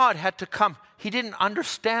 God had to come. He didn't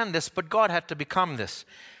understand this, but God had to become this.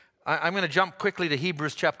 I'm going to jump quickly to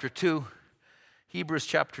Hebrews chapter 2. Hebrews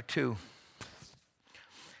chapter 2.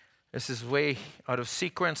 This is way out of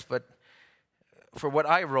sequence, but for what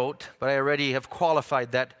I wrote, but I already have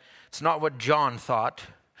qualified that it's not what John thought.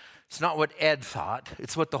 It's not what Ed thought.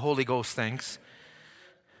 It's what the Holy Ghost thinks.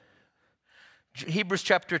 Hebrews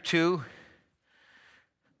chapter 2.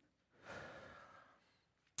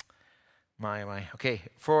 Okay,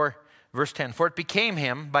 for verse 10. For it became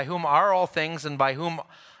him by whom are all things and by whom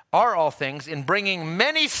are all things, in bringing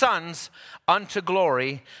many sons unto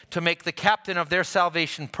glory, to make the captain of their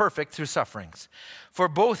salvation perfect through sufferings. For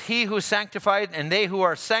both he who is sanctified and they who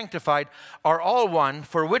are sanctified are all one,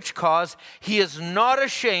 for which cause he is not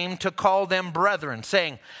ashamed to call them brethren,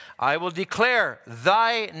 saying, I will declare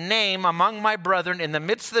thy name among my brethren. In the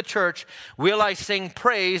midst of the church will I sing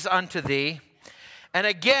praise unto thee. And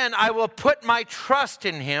again, I will put my trust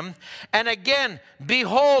in him. And again,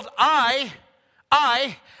 behold, I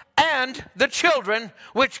and the children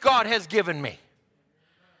which God has given me.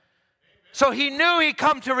 So he knew he'd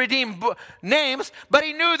come to redeem names, but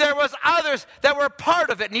he knew there was others that were part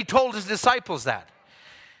of it, and he told his disciples that.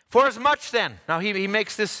 For as much then, now he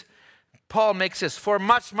makes this, Paul makes this, for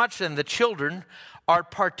much then the children are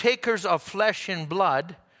partakers of flesh and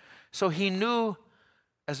blood. So he knew,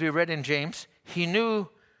 as we read in James, he knew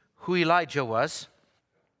who Elijah was.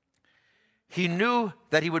 He knew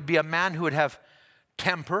that he would be a man who would have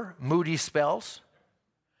temper, moody spells.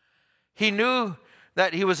 He knew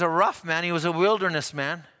that he was a rough man. He was a wilderness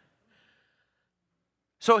man.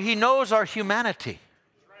 So he knows our humanity.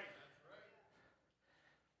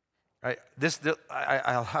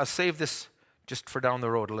 I'll save this just for down the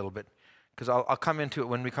road a little bit, because I'll come into it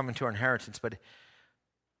when we come into our inheritance. But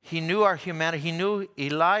he knew our humanity. He knew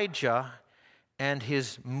Elijah and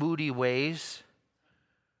his moody ways.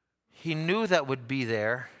 He knew that would be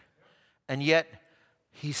there. And yet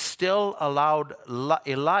he still allowed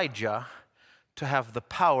Elijah to have the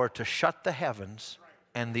power to shut the heavens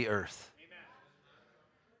and the earth.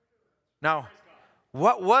 Now,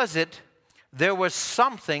 what was it? There was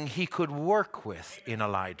something he could work with in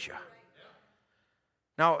Elijah.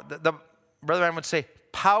 Now, the Brother Branham would say,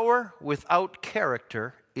 power without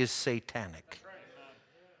character is satanic.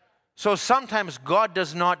 So sometimes God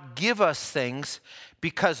does not give us things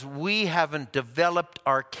because we haven't developed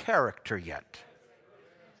our character yet.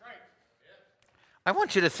 I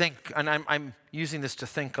want you to think, and I'm using this to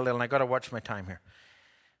think a little, and I got to watch my time here.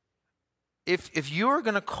 If you're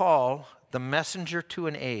going to call the messenger to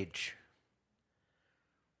an age,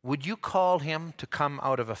 would you call him to come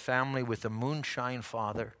out of a family with a moonshine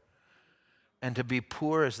father and to be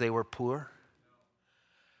poor as they were poor?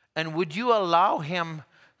 And would you allow him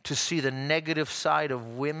to see the negative side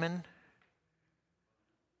of women?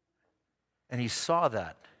 And he saw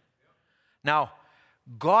that. Now,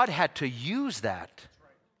 God had to use that,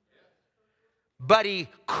 but he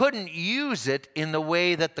couldn't use it in the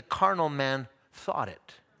way that the carnal man thought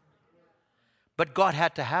it. But God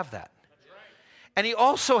had to have that. And he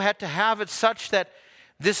also had to have it such that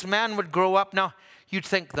this man would grow up. Now, you'd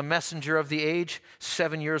think the messenger of the age,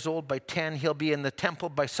 7 years old, by 10, he'll be in the temple,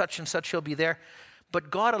 by such and such, he'll be there.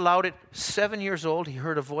 But God allowed it. 7 years old, he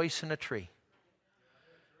heard a voice in a tree.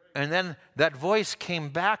 And then that voice came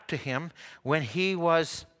back to him when he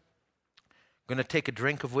was going to take a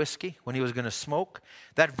drink of whiskey, when he was going to smoke.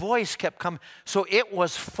 That voice kept coming. So it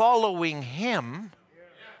was following him,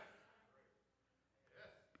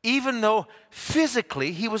 even though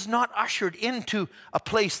physically he was not ushered into a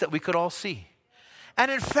place that we could all see. And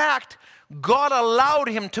in fact, God allowed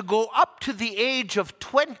him to go up to the age of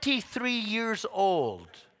 23 years old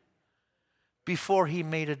before he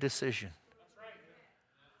made a decision.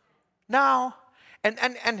 Now,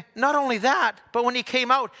 and not only that, but when he came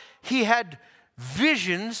out, he had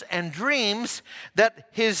visions and dreams that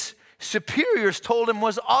his superiors told him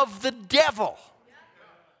was of the devil.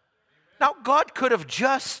 Now, God could have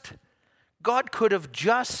just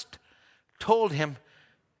told him,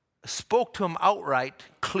 spoke to him outright,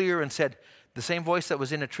 clear, and said, the same voice that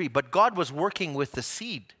was in a tree. But God was working with the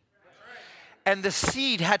seed. And the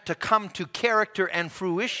seed had to come to character and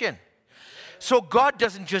fruition. So God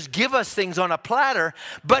doesn't just give us things on a platter,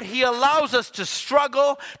 but he allows us to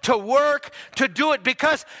struggle, to work, to do it,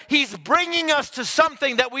 because he's bringing us to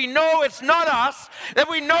something that we know it's not us, that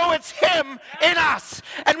we know it's him in us,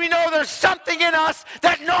 and we know there's something in us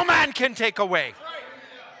that no man can take away.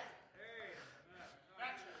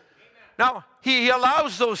 Now, he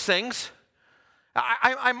allows those things.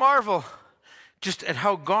 I marvel just at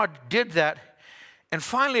how God did that. And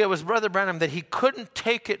finally, it was Brother Branham that he couldn't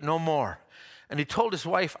take it no more. And he told his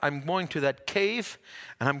wife, I'm going to that cave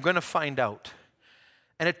and I'm going to find out.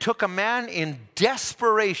 And it took a man in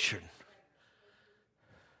desperation.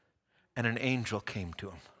 And an angel came to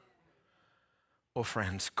him. Oh,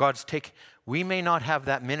 friends, we may not have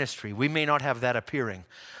that ministry. We may not have that appearing.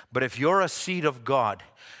 But if you're a seed of God,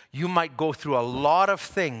 you might go through a lot of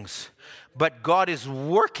things. But God is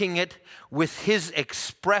working it with his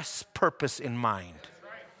express purpose in mind.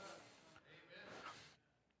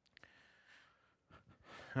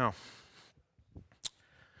 Oh.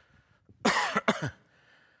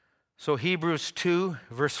 So Hebrews 2,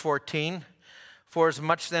 verse 14. For as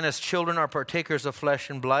much then as children are partakers of flesh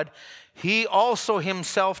and blood, he also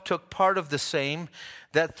himself took part of the same,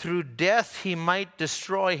 that through death he might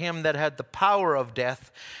destroy him that had the power of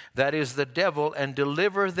death, that is the devil, and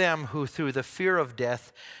deliver them who through the fear of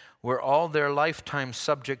death were all their lifetime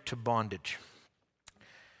subject to bondage.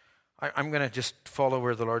 I'm going to just follow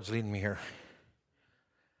where the Lord's leading me here.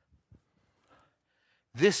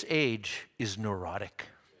 This age is neurotic.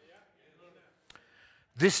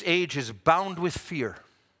 This age is bound with fear.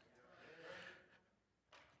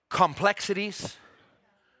 complexities.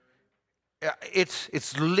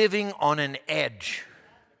 It's living on an edge.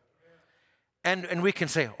 And we can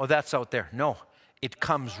say, oh, that's out there. No, it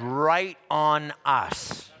comes right on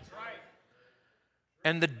us.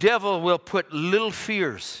 And the devil will put little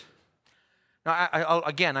fears. Now,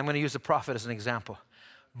 I'm going to use the prophet as an example.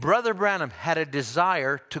 Brother Branham had a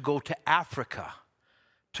desire to go to Africa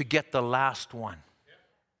to get the last one.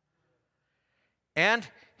 And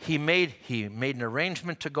he made an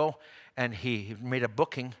arrangement to go, and he made a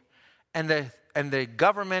booking. And the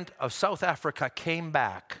government of South Africa came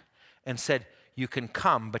back and said, you can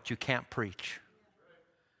come, but you can't preach.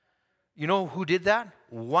 You know who did that?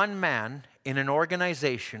 One man in an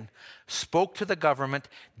organization spoke to the government,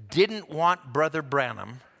 didn't want Brother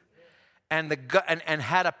Branham, and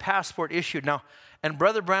had a passport issued. Now, and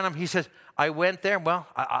Brother Branham, he says, I went there. Well,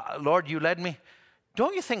 Lord, you led me.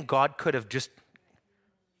 Don't you think God could have just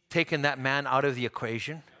taken that man out of the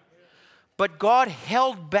equation? But God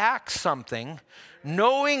held back something,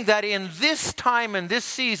 knowing that in this time and this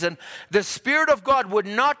season, the Spirit of God would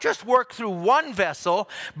not just work through one vessel,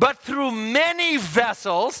 but through many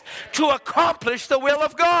vessels to accomplish the will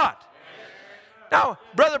of God. Now,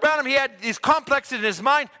 Brother Branham, he had these complexes in his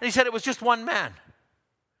mind, and he said it was just one man.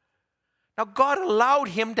 Now, God allowed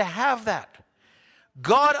him to have that.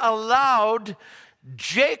 God allowed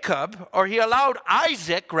Jacob, or he allowed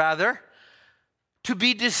Isaac, rather, to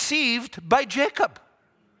be deceived by Jacob.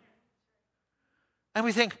 And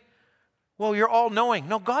we think, well, you're all knowing.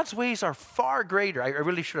 No, God's ways are far greater. I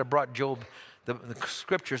really should have brought Job, the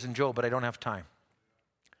scriptures in Job, but I don't have time.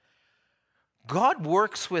 God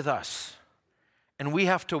works with us, and we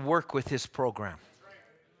have to work with his program.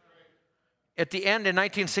 At the end, in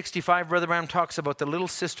 1965, Brother Branham talks about the little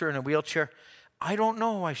sister in a wheelchair. I don't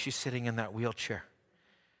know why she's sitting in that wheelchair.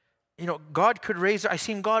 You know, God could raise her. I've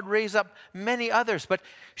seen God raise up many others, but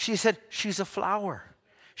she said, she's a flower.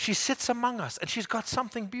 She sits among us, and she's got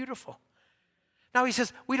something beautiful. Now he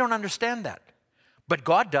says, we don't understand that, but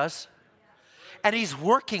God does. And he's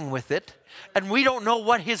working with it, and we don't know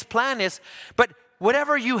what his plan is, but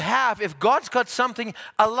whatever you have, if God's got something,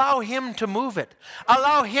 allow him to move it.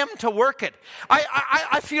 Allow him to work it.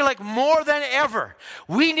 I feel like more than ever,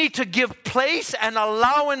 we need to give place and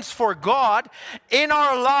allowance for God in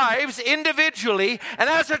our lives individually and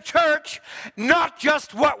as a church, not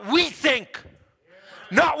just what we think,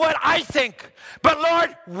 not what I think, but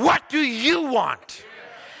Lord, what do you want?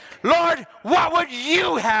 Lord, what would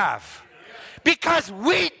you have? Because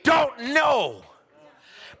we don't know.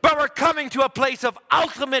 But we're coming to a place of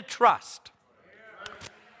ultimate trust.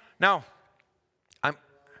 Now, I'm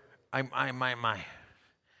going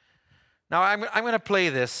to play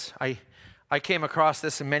this. I came across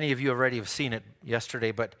this, and many of you already have seen it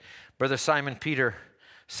yesterday. But Brother Simon Peter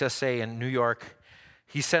Sesse in New York,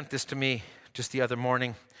 he sent this to me just the other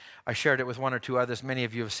morning. I shared it with one or two others. Many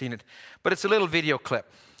of you have seen it, but it's a little video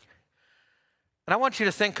clip. And I want you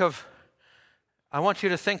to think of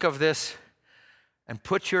this. And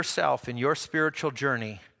put yourself in your spiritual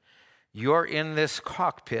journey. You're in this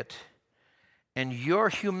cockpit, and your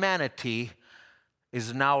humanity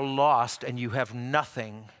is now lost, and you have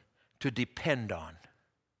nothing to depend on.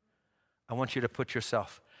 I want you to put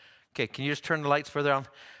yourself. Okay, can you just turn the lights further on?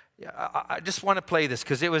 I just want to play this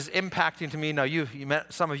because it was impacting to me. Now,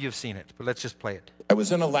 some of you have seen it, but let's just play it. I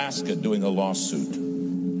was in Alaska doing a lawsuit.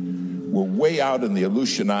 We're way out in the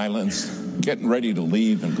Aleutian Islands, getting ready to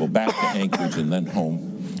leave and go back to Anchorage and then home.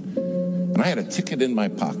 And I had a ticket in my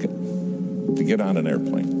pocket to get on an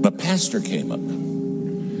airplane. A pastor came up,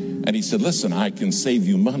 and he said, listen, I can save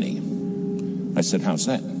you money. I said, how's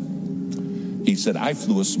that? He said, I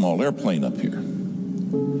flew a small airplane up here,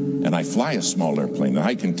 and I fly a small airplane, and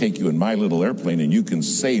I can take you in my little airplane, and you can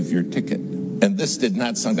save your ticket. And this did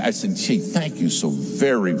not sound, I said, gee, thank you so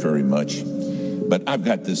very, very much. But I've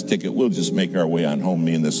got this ticket. We'll just make our way on home,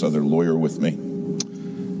 me and this other lawyer with me.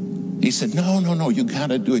 He said, no, you got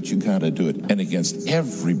to do it. You got to do it. And against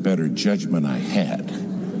every better judgment I had,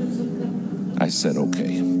 I said,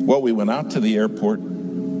 okay. Well, we went out to the airport,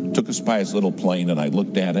 took us by his little plane, and I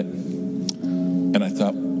looked at it. And I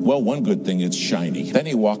thought, well, one good thing, it's shiny. Then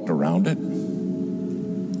he walked around it.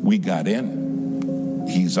 We got in.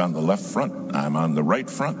 He's on the left front. I'm on the right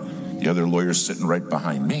front. The other lawyer's sitting right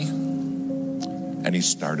behind me. And he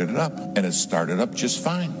started it up, and it started up just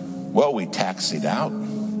fine. Well, we taxied out.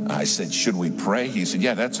 I said, should we pray? He said,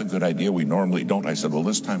 yeah, that's a good idea. We normally don't. I said, well,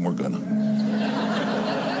 this time we're gonna.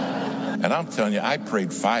 And I'm telling you, I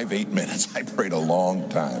prayed 8 minutes. I prayed a long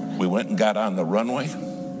time. We went and got on the runway.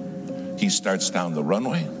 He starts down the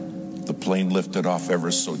runway. The plane lifted off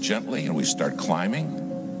ever so gently, and we start climbing.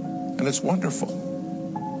 And it's wonderful.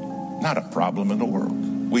 Not a problem in the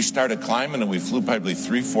world. We started climbing and we flew probably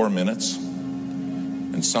 3-4 minutes,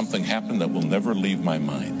 and something happened that will never leave my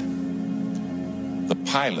mind. The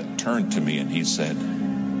pilot turned to me and he said,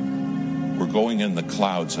 "We're going in the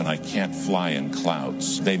clouds and I can't fly in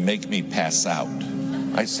clouds. They make me pass out."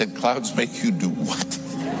 I said, "Clouds make you do what?"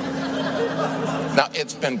 Now,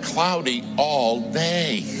 it's been cloudy all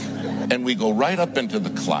day. And we go right up into the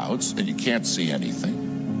clouds and you can't see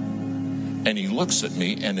anything. And he looks at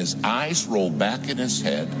me and his eyes roll back in his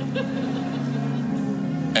head.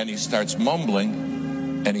 And he starts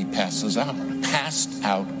mumbling and he passes out. Passed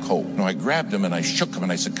out cold. Now, I grabbed him and I shook him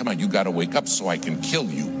and I said, "Come on, you got to wake up so I can kill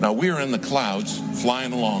you." Now, we're in the clouds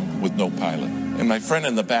flying along with no pilot. And my friend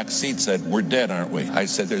in the back seat said, "We're dead, aren't we?" I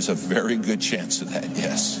said, "There's a very good chance of that,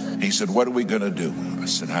 yes." He said, "What are we going to do?" I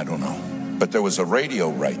said, "I don't know." But there was a radio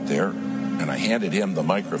right there, and I handed him the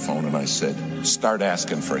microphone and I said, "Start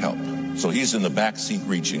asking for help." So he's in the back seat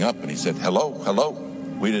reaching up and he said, "Hello, hello."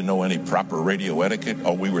 We didn't know any proper radio etiquette.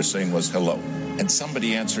 All we were saying was hello. And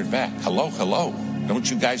somebody answered back, "Hello, hello. Don't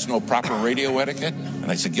you guys know proper radio etiquette?"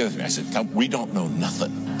 And I said, "Give it to me." I said, "We don't know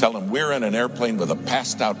nothing. Tell him we're in an airplane with a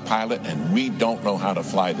passed out pilot and we don't know how to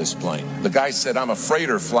fly this plane." The guy said, "I'm a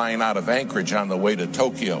freighter flying out of Anchorage on the way to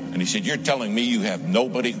Tokyo." And he said, "You're telling me you have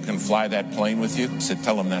nobody who can fly that plane with you?" I said,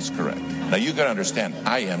 "Tell him that's correct." Now you got to understand,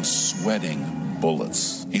 I am sweating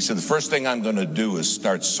bullets. He said, "The first thing I'm going to do is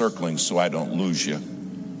start circling so I don't lose you,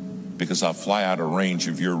 because I'll fly out of range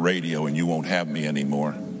of your radio and you won't have me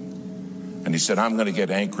anymore." And he said, "I'm going to get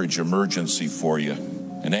Anchorage Emergency for you.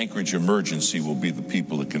 And Anchorage Emergency will be the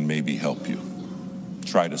people that can maybe help you.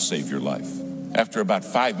 Try to save your life." After about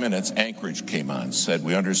 5 minutes, Anchorage came on, said,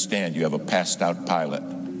 "We understand you have a passed out pilot.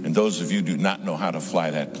 And those of you do not know how to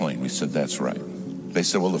fly that plane." We said, "That's right." They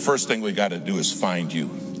said, "Well, the first thing we got to do is find you."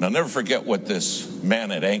 And I'll never forget what this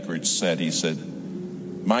man at Anchorage said. He said,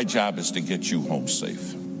 "My job is to get you home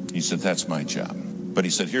safe." He said, "That's my job." But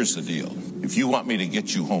he said, "Here's the deal. If you want me to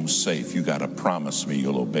get you home safe, you got to promise me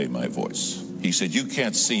you'll obey my voice." He said, "You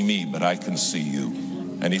can't see me, but I can see you."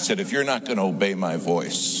 And he said, "If you're not going to obey my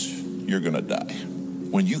voice, you're going to die."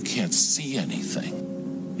 When you can't see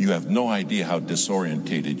anything, you have no idea how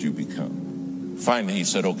disorientated you become. Finally, he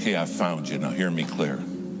said, "Okay, I found you. Now hear me clear."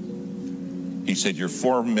 He said, "You're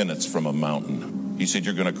 4 minutes from a mountain." He said,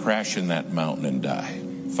 "You're going to crash in that mountain and die.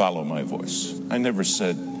 Follow my voice." I never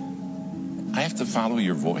said, "I have to follow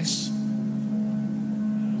your voice?"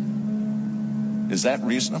 Is that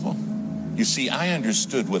reasonable? You see, I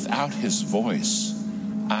understood without his voice,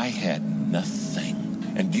 I had nothing.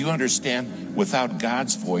 And do you understand? Without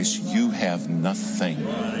God's voice, you have nothing.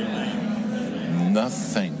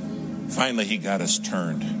 Nothing. Finally, he got us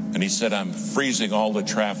turned. And he said, "I'm freezing all the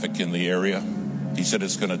traffic in the area." He said,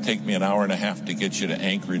 "It's going to take me an hour and a half to get you to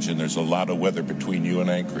Anchorage, and there's a lot of weather between you and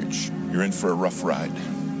Anchorage. You're in for a rough ride."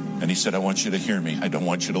 And he said, "I want you to hear me. I don't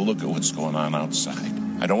want you to look at what's going on outside.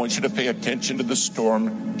 I don't want you to pay attention to the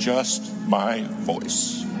storm, just my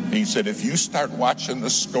voice." He said, "If you start watching the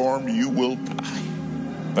storm, you will die.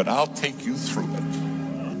 But I'll take you through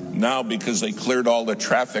it." Now, because they cleared all the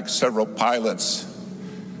traffic, several pilots,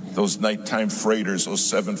 those nighttime freighters, those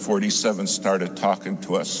 747s, started talking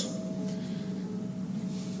to us.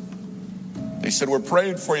 They said, "We're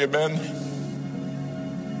praying for you, men.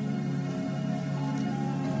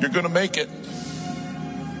 You're going to make it.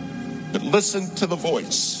 But listen to the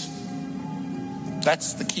voice.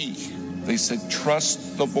 That's the key." They said,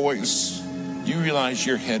 "Trust the voice." You realize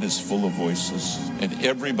your head is full of voices, and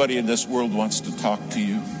everybody in this world wants to talk to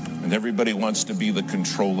you, and everybody wants to be the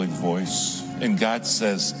controlling voice. And God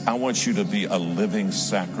says, "I want you to be a living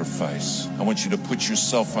sacrifice. I want you to put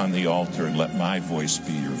yourself on the altar and let my voice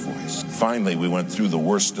be your voice." Finally, we went through the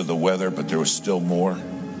worst of the weather, but there was still more.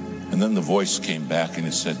 And then the voice came back and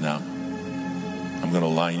it said, "Now, I'm going to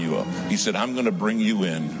line you up." He said, "I'm going to bring you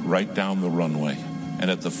in right down the runway. And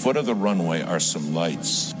at the foot of the runway are some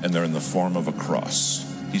lights, and they're in the form of a cross."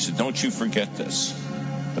 He said, "Don't you forget this.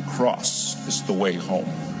 The cross is the way home."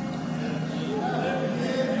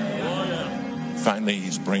 Finally,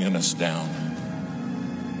 he's bringing us down.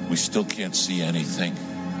 We still can't see anything.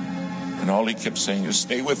 And all he kept saying is,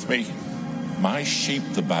 "Stay with me. My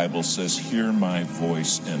sheep," the Bible says, "hear my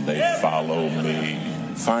voice and they follow me."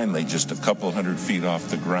 Finally, just a couple hundred feet off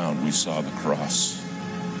the ground, we saw the cross.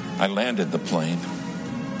 I landed the plane.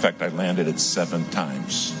 In fact, I landed it 7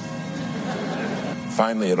 times.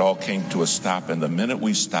 Finally, it all came to a stop, and the minute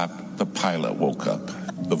we stopped, the pilot woke up.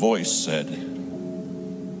 The voice said,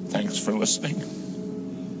 "Thanks for listening.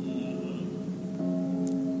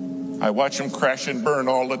 I watch them crash and burn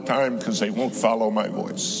all the time because they won't follow my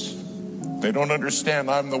voice. They don't understand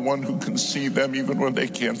I'm the one who can see them even when they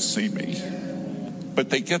can't see me. But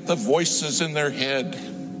they get the voices in their head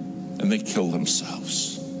and they kill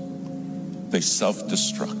themselves. They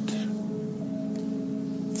self-destruct.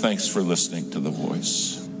 Thanks for listening to The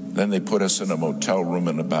Voice. Then they put us in a motel room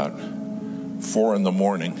at about 4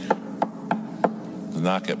 a.m. They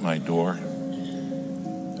knock at my door.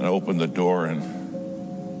 And I opened the door and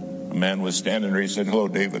a man was standing there. He said, "Hello,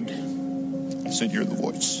 David." I said, "You're the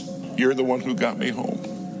voice. You're the one who got me home."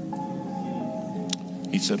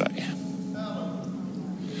 He said, "I am."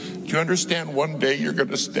 Do you understand one day you're going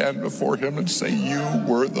to stand before him and say, "You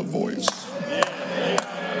were the voice.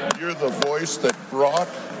 You're the voice that brought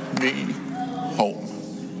me home."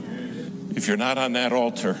 If you're not on that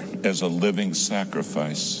altar as a living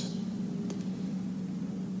sacrifice,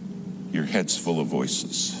 your head's full of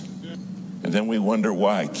voices. And then we wonder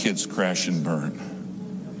why kids crash and burn.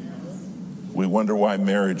 We wonder why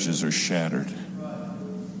marriages are shattered.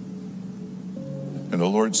 And the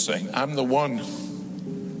Lord's saying, I'm the one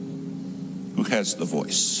who has the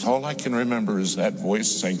voice. All I can remember is that voice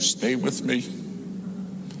saying, "Stay with me.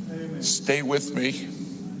 Stay with me.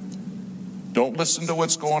 Don't listen to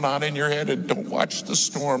what's going on in your head and don't watch the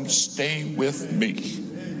storm. Stay with me.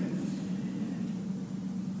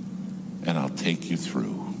 And I'll take you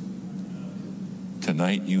through."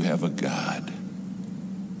 Tonight you have a God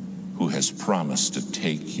who has promised to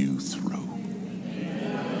take you through.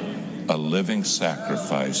 A living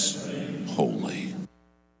sacrifice, holy.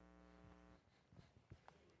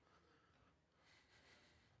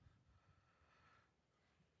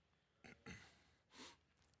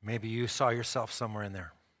 Maybe you saw yourself somewhere in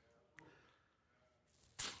there.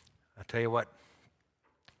 I'll tell you what,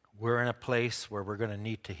 we're in a place where we're going to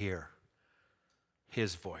need to hear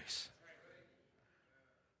His voice.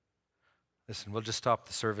 Listen, we'll just stop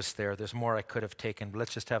the service there. There's more I could have taken, but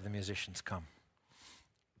let's just have the musicians come.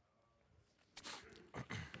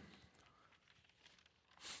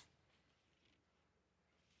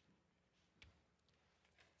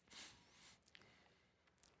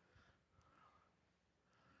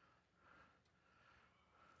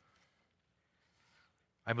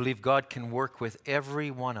 I believe God can work with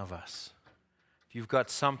every one of us. If you've got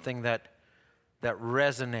something that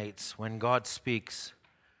resonates when God speaks,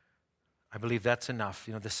 I believe that's enough.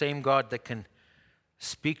 You know, the same God that can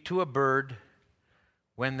speak to a bird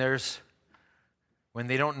when they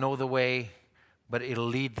don't know the way, but it'll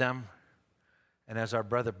lead them. And as our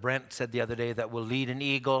brother Brent said the other day, that will lead an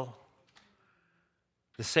eagle.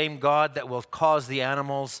 The same God that will cause the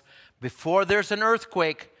animals before there's an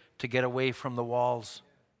earthquake to get away from the walls.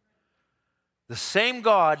 The same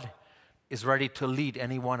God is ready to lead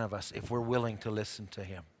any one of us if we're willing to listen to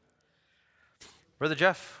Him. Brother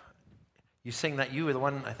Jeff, you sing that. You were the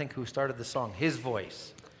one, I think, who started the song. His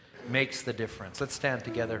voice makes the difference. Let's stand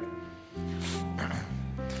together.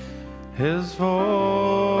 His voice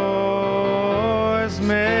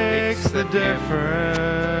makes the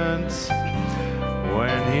difference.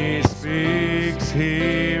 When He speaks,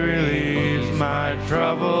 He relieves my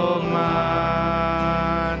troubled mind.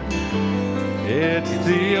 It's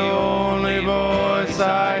the only voice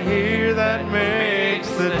I hear that makes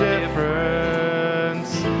the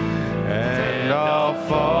difference. And I'll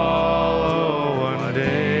follow one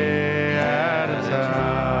day at a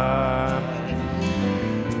time.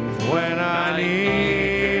 When I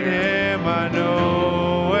need Him, I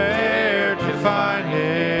know where to find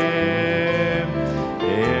Him.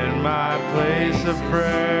 In my place of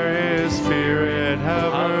prayer, His Spirit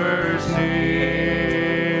hovers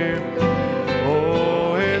near.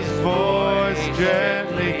 Oh, His voice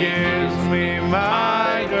gently gives me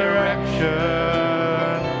my direction.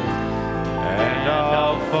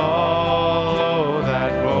 Follow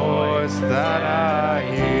that voice that I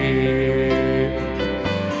hear.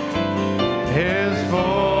 His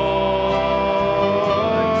voice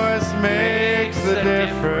makes the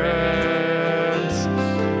difference.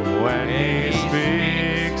 When He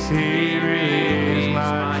speaks, He relieves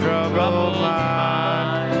my troubled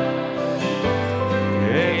mind.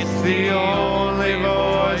 It's the only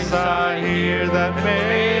voice I hear that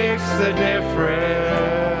makes the difference.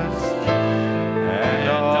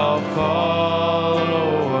 Follow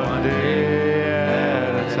one day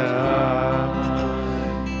at a time.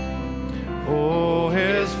 Oh,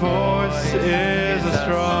 His voice is a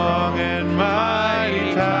strong and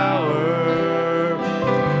mighty tower,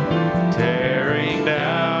 tearing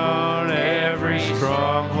down every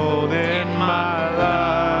stronghold in my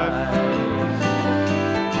life.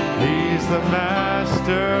 He's the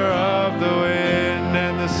master of the wind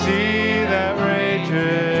and the sea that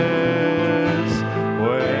rages.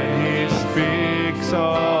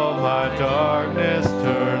 All my dark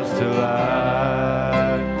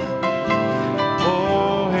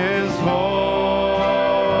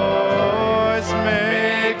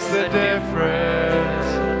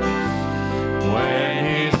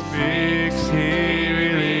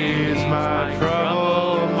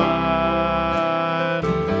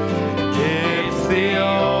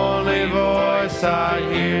voice I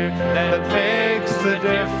hear that makes the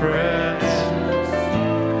difference,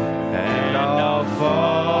 and I'll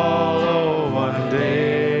follow one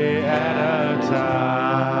day at a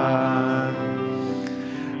time.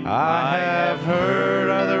 I have heard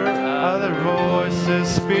other voices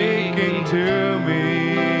speaking to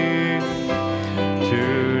me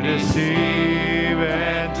to deceive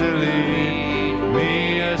and to lead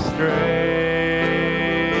me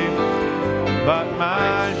astray, but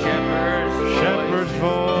my shepherd's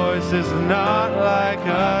voice is not like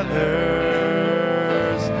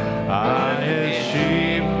others. I'm his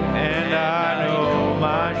sheep and I know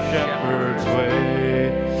my shepherd's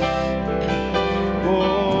way.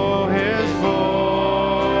 Oh, his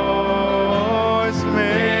voice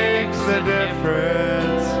makes the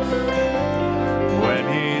difference. When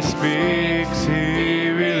he speaks, he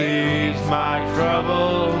relieves my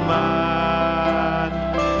troubled mind.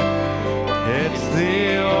 It's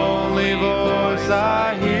the only voice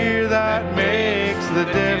I hear that makes the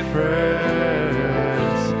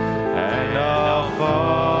difference, and I'll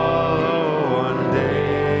follow one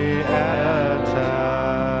day at a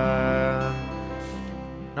time.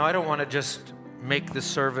 Now, I don't want to just make the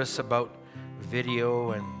service about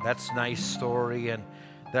video and that's nice story and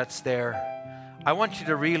that's there. I want you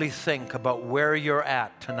to really think about where you're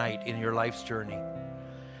at tonight in your life's journey.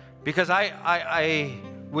 Because I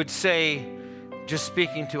would say, just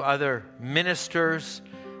speaking to other ministers,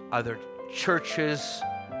 other churches,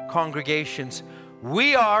 congregations,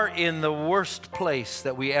 we are in the worst place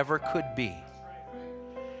that we ever could be.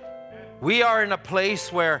 We are in a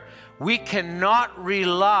place where we cannot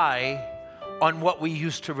rely on what we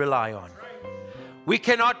used to rely on. We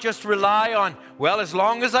cannot just rely on, well, as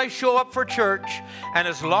long as I show up for church and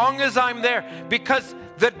as long as I'm there, because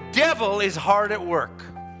the devil is hard at work.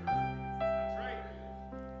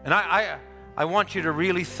 And I want you to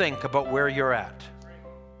really think about where you're at.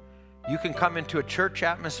 You can come into a church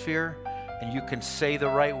atmosphere and you can say the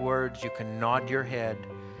right words, you can nod your head,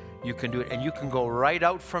 you can do it, and you can go right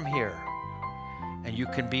out from here. And you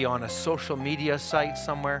can be on a social media site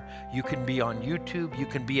somewhere. You can be on YouTube. You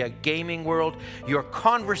can be a gaming world. Your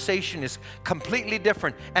conversation is completely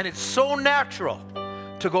different. And it's so natural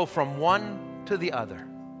to go from one to the other.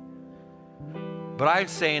 But I'm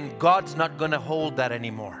saying God's not going to hold that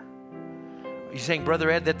anymore. You're saying,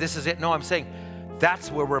 Brother Ed, that this is it? No, I'm saying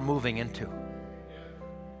that's where we're moving into.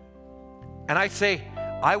 And I say,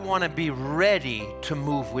 I want to be ready to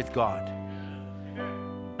move with God.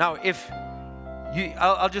 Now,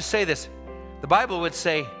 I'll just say this. The Bible would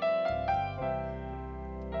say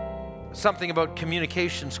something about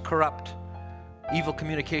communications corrupt. Evil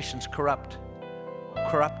communications corrupt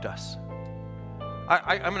us.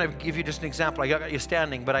 I'm going to give you just an example. I got you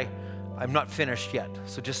standing, but I'm not finished yet.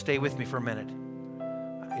 So just stay with me for a minute.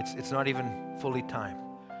 It's not even fully time.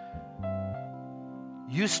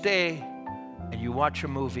 You stay and you watch a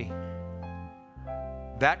movie.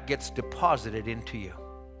 That gets deposited into you.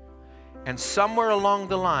 And somewhere along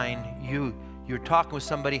the line, you're talking with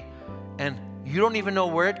somebody and you don't even know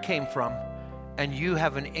where it came from, and you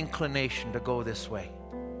have an inclination to go this way.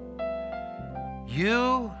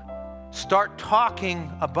 You start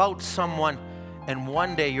talking about someone, and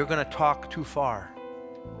one day you're going to talk too far.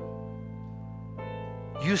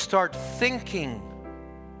 You start thinking,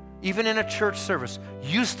 even in a church service,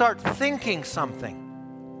 you start thinking something.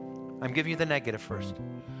 I'm giving you the negative first.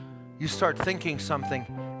 You start thinking something,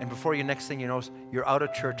 and before you, next thing you know, you're out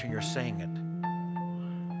of church and you're saying it.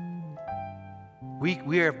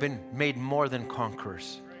 We have been made more than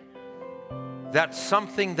conquerors. That's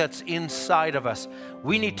something that's inside of us.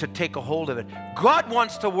 We need to take a hold of it. God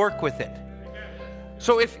wants to work with it.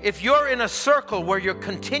 So if you're in a circle where you're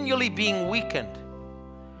continually being weakened,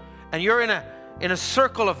 and you're in a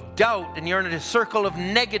circle of doubt, and you're in a circle of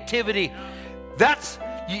negativity, that's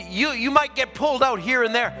you might get pulled out here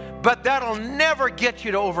and there, but that'll never get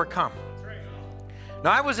you to overcome.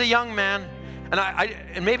 Now, I was a young man,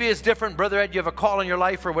 and maybe it's different, Brother Ed, you have a call in your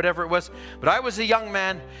life or whatever it was, but I was a young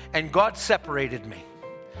man, and God separated me.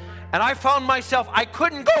 And I found myself, I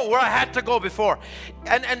couldn't go where I had to go before.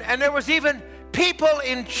 And there was even people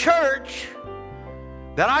in church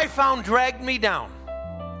that I found dragged me down.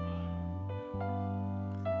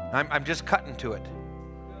 I'm just cutting to it.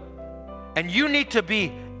 And you need to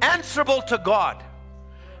be answerable to God.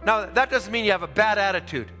 Now, that doesn't mean you have a bad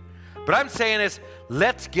attitude. But I'm saying is,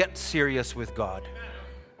 let's get serious with God.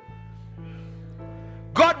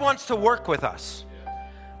 God wants to work with us.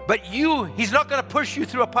 But He's not going to push you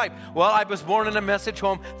through a pipe. Well, I was born in a message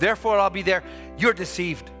home, therefore I'll be there. You're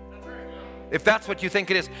If that's what you think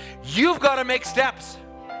it is. You've got to make steps.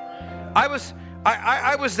 I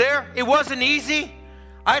I was there. It wasn't easy.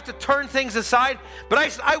 I had to turn things aside.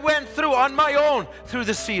 But I went through on my own through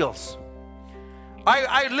the seals.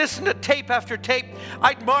 I listened to tape after tape.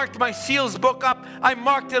 I marked my seals book up. I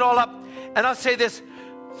marked it all up. And I'll say this,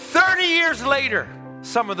 30 years later,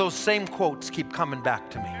 some of those same quotes keep coming back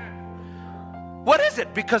to me. What is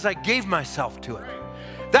it? Because I gave myself to it.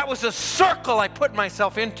 That was a circle I put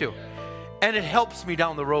myself into. And it helps me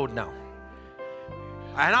down the road now.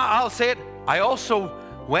 And I'll say it, I also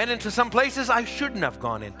went into some places I shouldn't have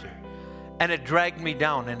gone into. And it dragged me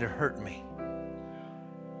down and it hurt me.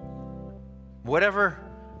 Whatever,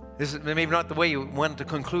 this is maybe not the way you wanted to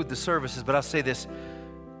conclude the services, but I'll say this.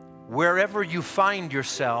 Wherever you find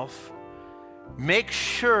yourself, make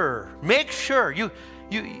sure, you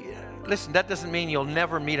listen, that doesn't mean you'll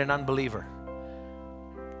never meet an unbeliever.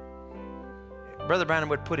 Brother Branham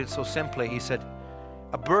would put it so simply. He said,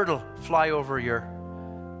 a bird will fly over your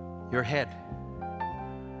head.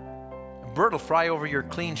 A bird will fly over your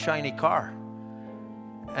clean, shiny car.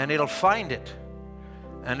 And it'll find it.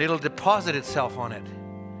 And it'll deposit itself on it.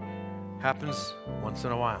 Happens once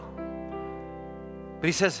in a while. But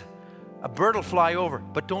he says, a bird will fly over,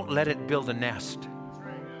 but don't let it build a nest.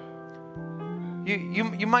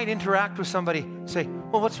 You might interact with somebody and say,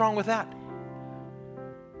 well, what's wrong with that?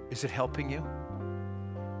 Is it helping you?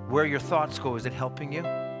 Where your thoughts go, is it helping you?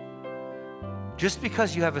 Just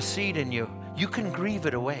because you have a seed in you, you can grieve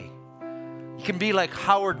it away. You can be like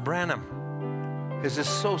Howard Branham. His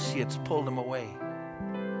associates pulled him away.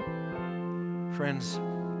 Friends,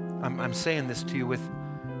 I'm saying this to you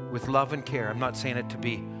with love and care. I'm not saying it to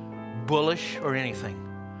be bullish or anything.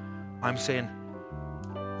 I'm saying,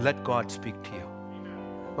 let God speak to you.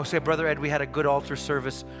 Oh, say, Brother Ed, we had a good altar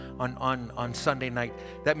service on Sunday night.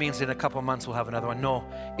 That means in a couple of months we'll have another one. No,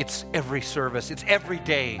 it's every service. It's every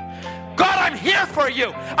day. God, I'm here for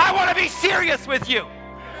you. I want to be serious with you.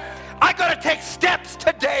 I got to take steps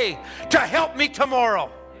today to help me tomorrow.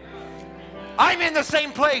 I'm in the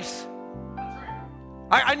same place.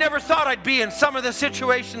 I never thought I'd be in some of the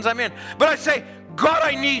situations I'm in. But I say, God,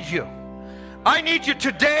 I need you. I need you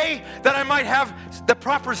today that I might have the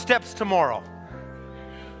proper steps tomorrow.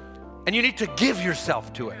 And you need to give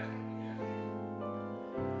yourself to it.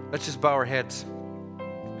 Let's just bow our heads.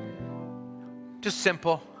 Just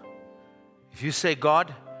simple. If you say,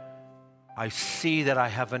 God, I see that I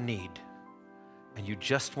have a need, and you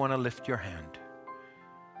just want to lift your hand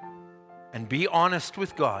and be honest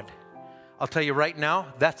with God, I'll tell you right now,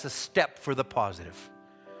 that's a step for the positive.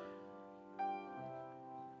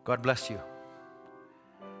 God bless you.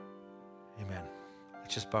 Amen.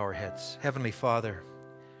 Let's just bow our heads. Heavenly Father,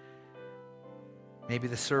 maybe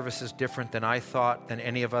the service is different than I thought, than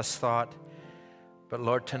any of us thought. But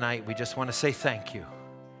Lord, tonight we just want to say thank you.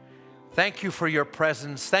 Thank you for your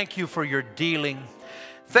presence. Thank you for your dealing.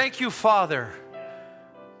 Thank you, Father,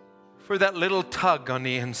 for that little tug on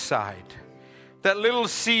the inside. That little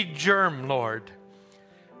seed germ, Lord.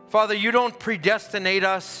 Father, you don't predestinate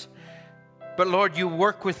us, but Lord, you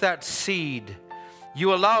work with that seed.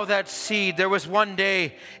 You allow that seed. There was one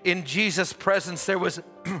day in Jesus' presence, there was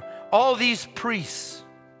all these priests.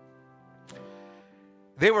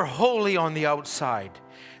 They were holy on the outside.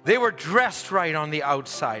 They were dressed right on the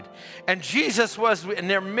outside. And Jesus was in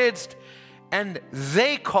their midst, and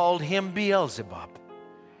they called him Beelzebub.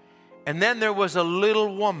 And then there was a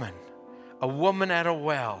little woman, a woman at a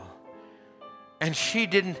well. And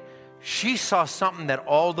she saw something that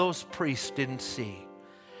all those priests didn't see.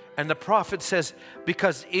 And the prophet says,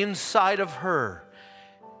 because inside of her,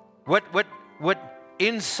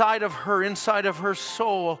 inside of her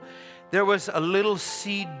soul, there was a little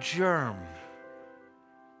seed germ.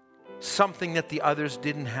 Something that the others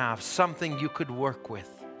didn't have, something you could work with.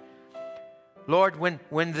 Lord, when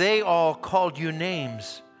they all called you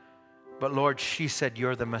names, but Lord, she said,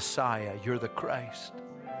 you're the Messiah, you're the Christ.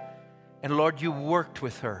 And Lord, you worked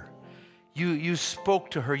with her. You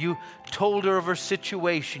spoke to her. You told her of her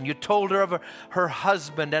situation. You told her of her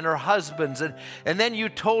husband and her husbands. And then you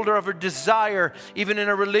told her of her desire, even in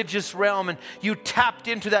a religious realm. And you tapped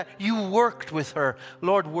into that. You worked with her.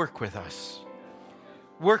 Lord, work with us.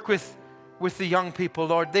 Work with the young people,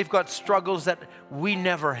 Lord. They've got struggles that we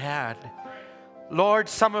never had. Lord,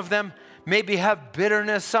 some of them maybe have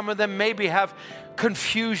bitterness. Some of them maybe have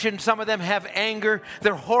confusion. Some of them have anger.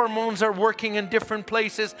 Their hormones are working in different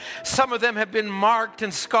places. Some of them have been marked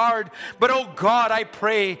and scarred. But oh God, I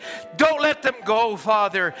pray, don't let them go,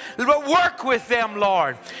 Father. Work with them,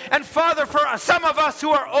 Lord. And Father, for some of us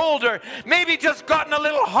who are older, maybe just gotten a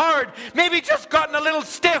little hard, maybe just gotten a little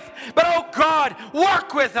stiff. But oh God,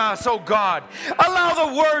 work with us, oh God. Allow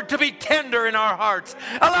the word to be tender in our hearts.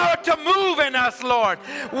 Allow it to move in us, Lord.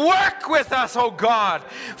 Work with us, oh God.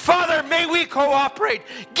 Father, may we cooperate.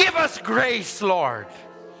 Give us grace, Lord.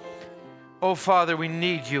 Oh, Father, we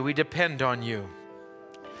need you. We depend on you.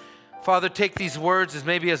 Father, take these words as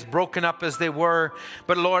maybe as broken up as they were.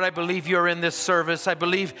 But Lord, I believe you're in this service. I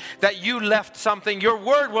believe that you left something. Your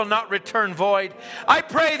word will not return void. I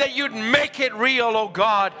pray that you'd make it real, oh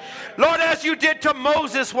God. Lord, as you did to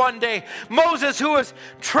Moses one day. Moses, who was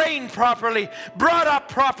trained properly, brought up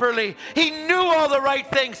properly. He knew all the right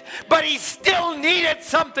things, but he still needed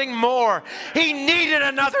something more. He needed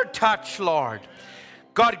another touch, Lord.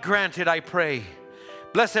 God, grant it, I pray.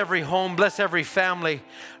 Bless every home, bless every family.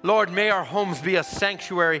 Lord, may our homes be a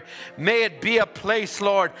sanctuary. May it be a place,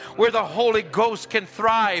 Lord, where the Holy Ghost can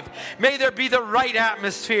thrive. May there be the right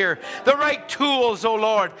atmosphere, the right tools, oh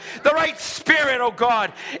Lord, the right spirit, oh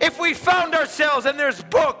God. If we found ourselves and there's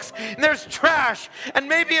books and there's trash, and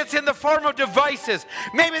maybe it's in the form of devices,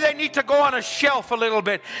 maybe they need to go on a shelf a little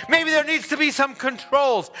bit. Maybe there needs to be some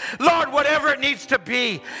controls. Lord, whatever it needs to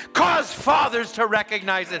be, cause fathers to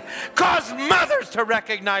recognize it, cause mothers to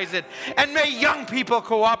recognize it, and may young people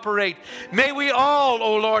cooperate. May we all,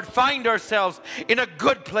 oh Lord, find ourselves in a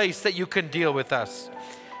good place that you can deal with us.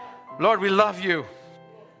 Lord, we love you.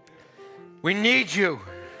 We need you.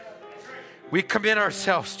 We commit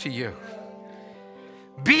ourselves to you.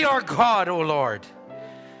 Be our God, oh Lord.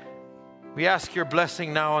 We ask your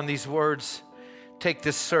blessing now on these words. Take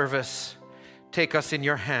this service. Take us in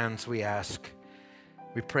your hands, we ask.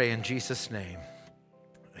 We pray in Jesus' name.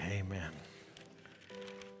 Amen.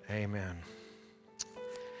 Amen.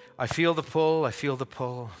 I feel the pull. I feel the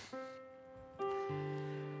pull.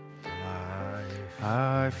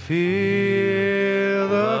 I feel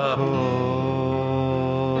the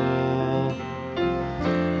pull.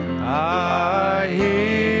 I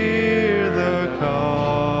hear the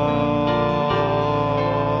call.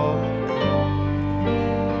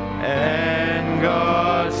 And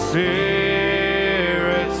God's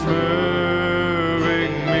Spirit's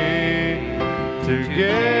moving me to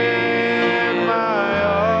get